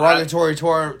Well, derogatory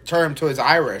term to his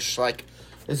Irish. Like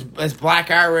it's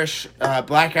Black Irish.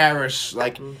 Black Irish.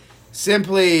 Like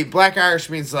simply Black Irish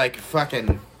means like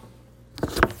fucking.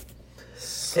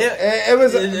 It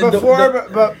was before,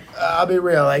 but I'll be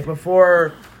real. Like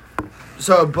before,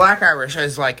 so Black Irish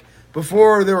is like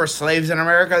before there were slaves in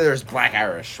America. There was Black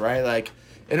Irish, right? Like,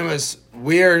 and it was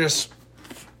we're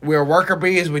worker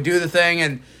bees. We do the thing,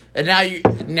 and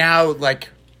now like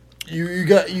you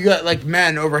got like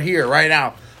men over here right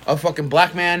now. A fucking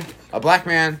black man, a black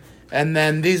man, and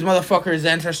then these motherfuckers'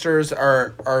 ancestors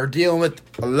are dealing with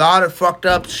a lot of fucked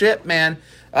up shit, man.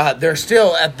 They're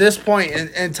still at this point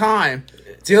in time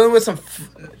dealing with some.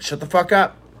 Shut the fuck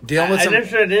up. Dealing with I some. never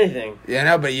said anything. Yeah,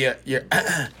 no, but you're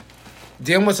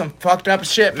dealing with some fucked up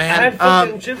shit, man. I had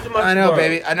fucking chips in my I know, throat.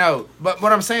 baby. I know. But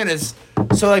what I'm saying is,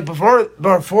 so like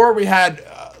before we had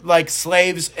like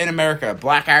slaves in America,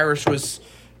 Black Irish was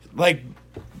like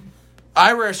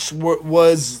Irish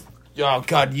was. Oh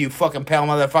God, you fucking pale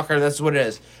motherfucker. That's what it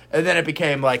is. And then it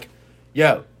became like,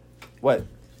 yo, what?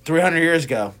 300 years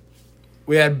ago,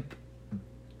 we had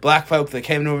black folk that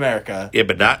came to America Yeah,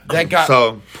 but not that got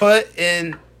so. put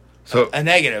in So a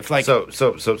negative. Like so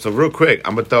real quick,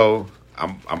 I'm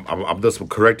doing some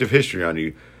corrective history on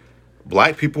you.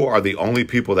 Black people are the only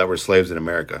people that were slaves in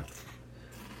America.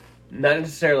 Not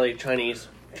necessarily Chinese.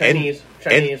 And-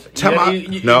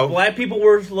 No, black people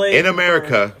were slaves in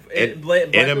America.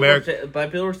 Black America,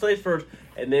 people were slaves first,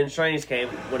 and then Chinese came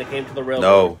when it came to the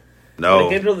railroad. no, When it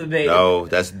came to the debate,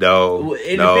 that's no.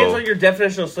 It depends on your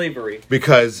definition of slavery.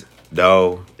 Because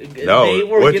no. They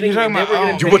were What- getting. You're talking They were about-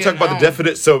 getting you want to talk about the Opinion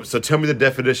definition? So tell me the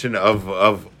definition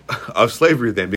of slavery then.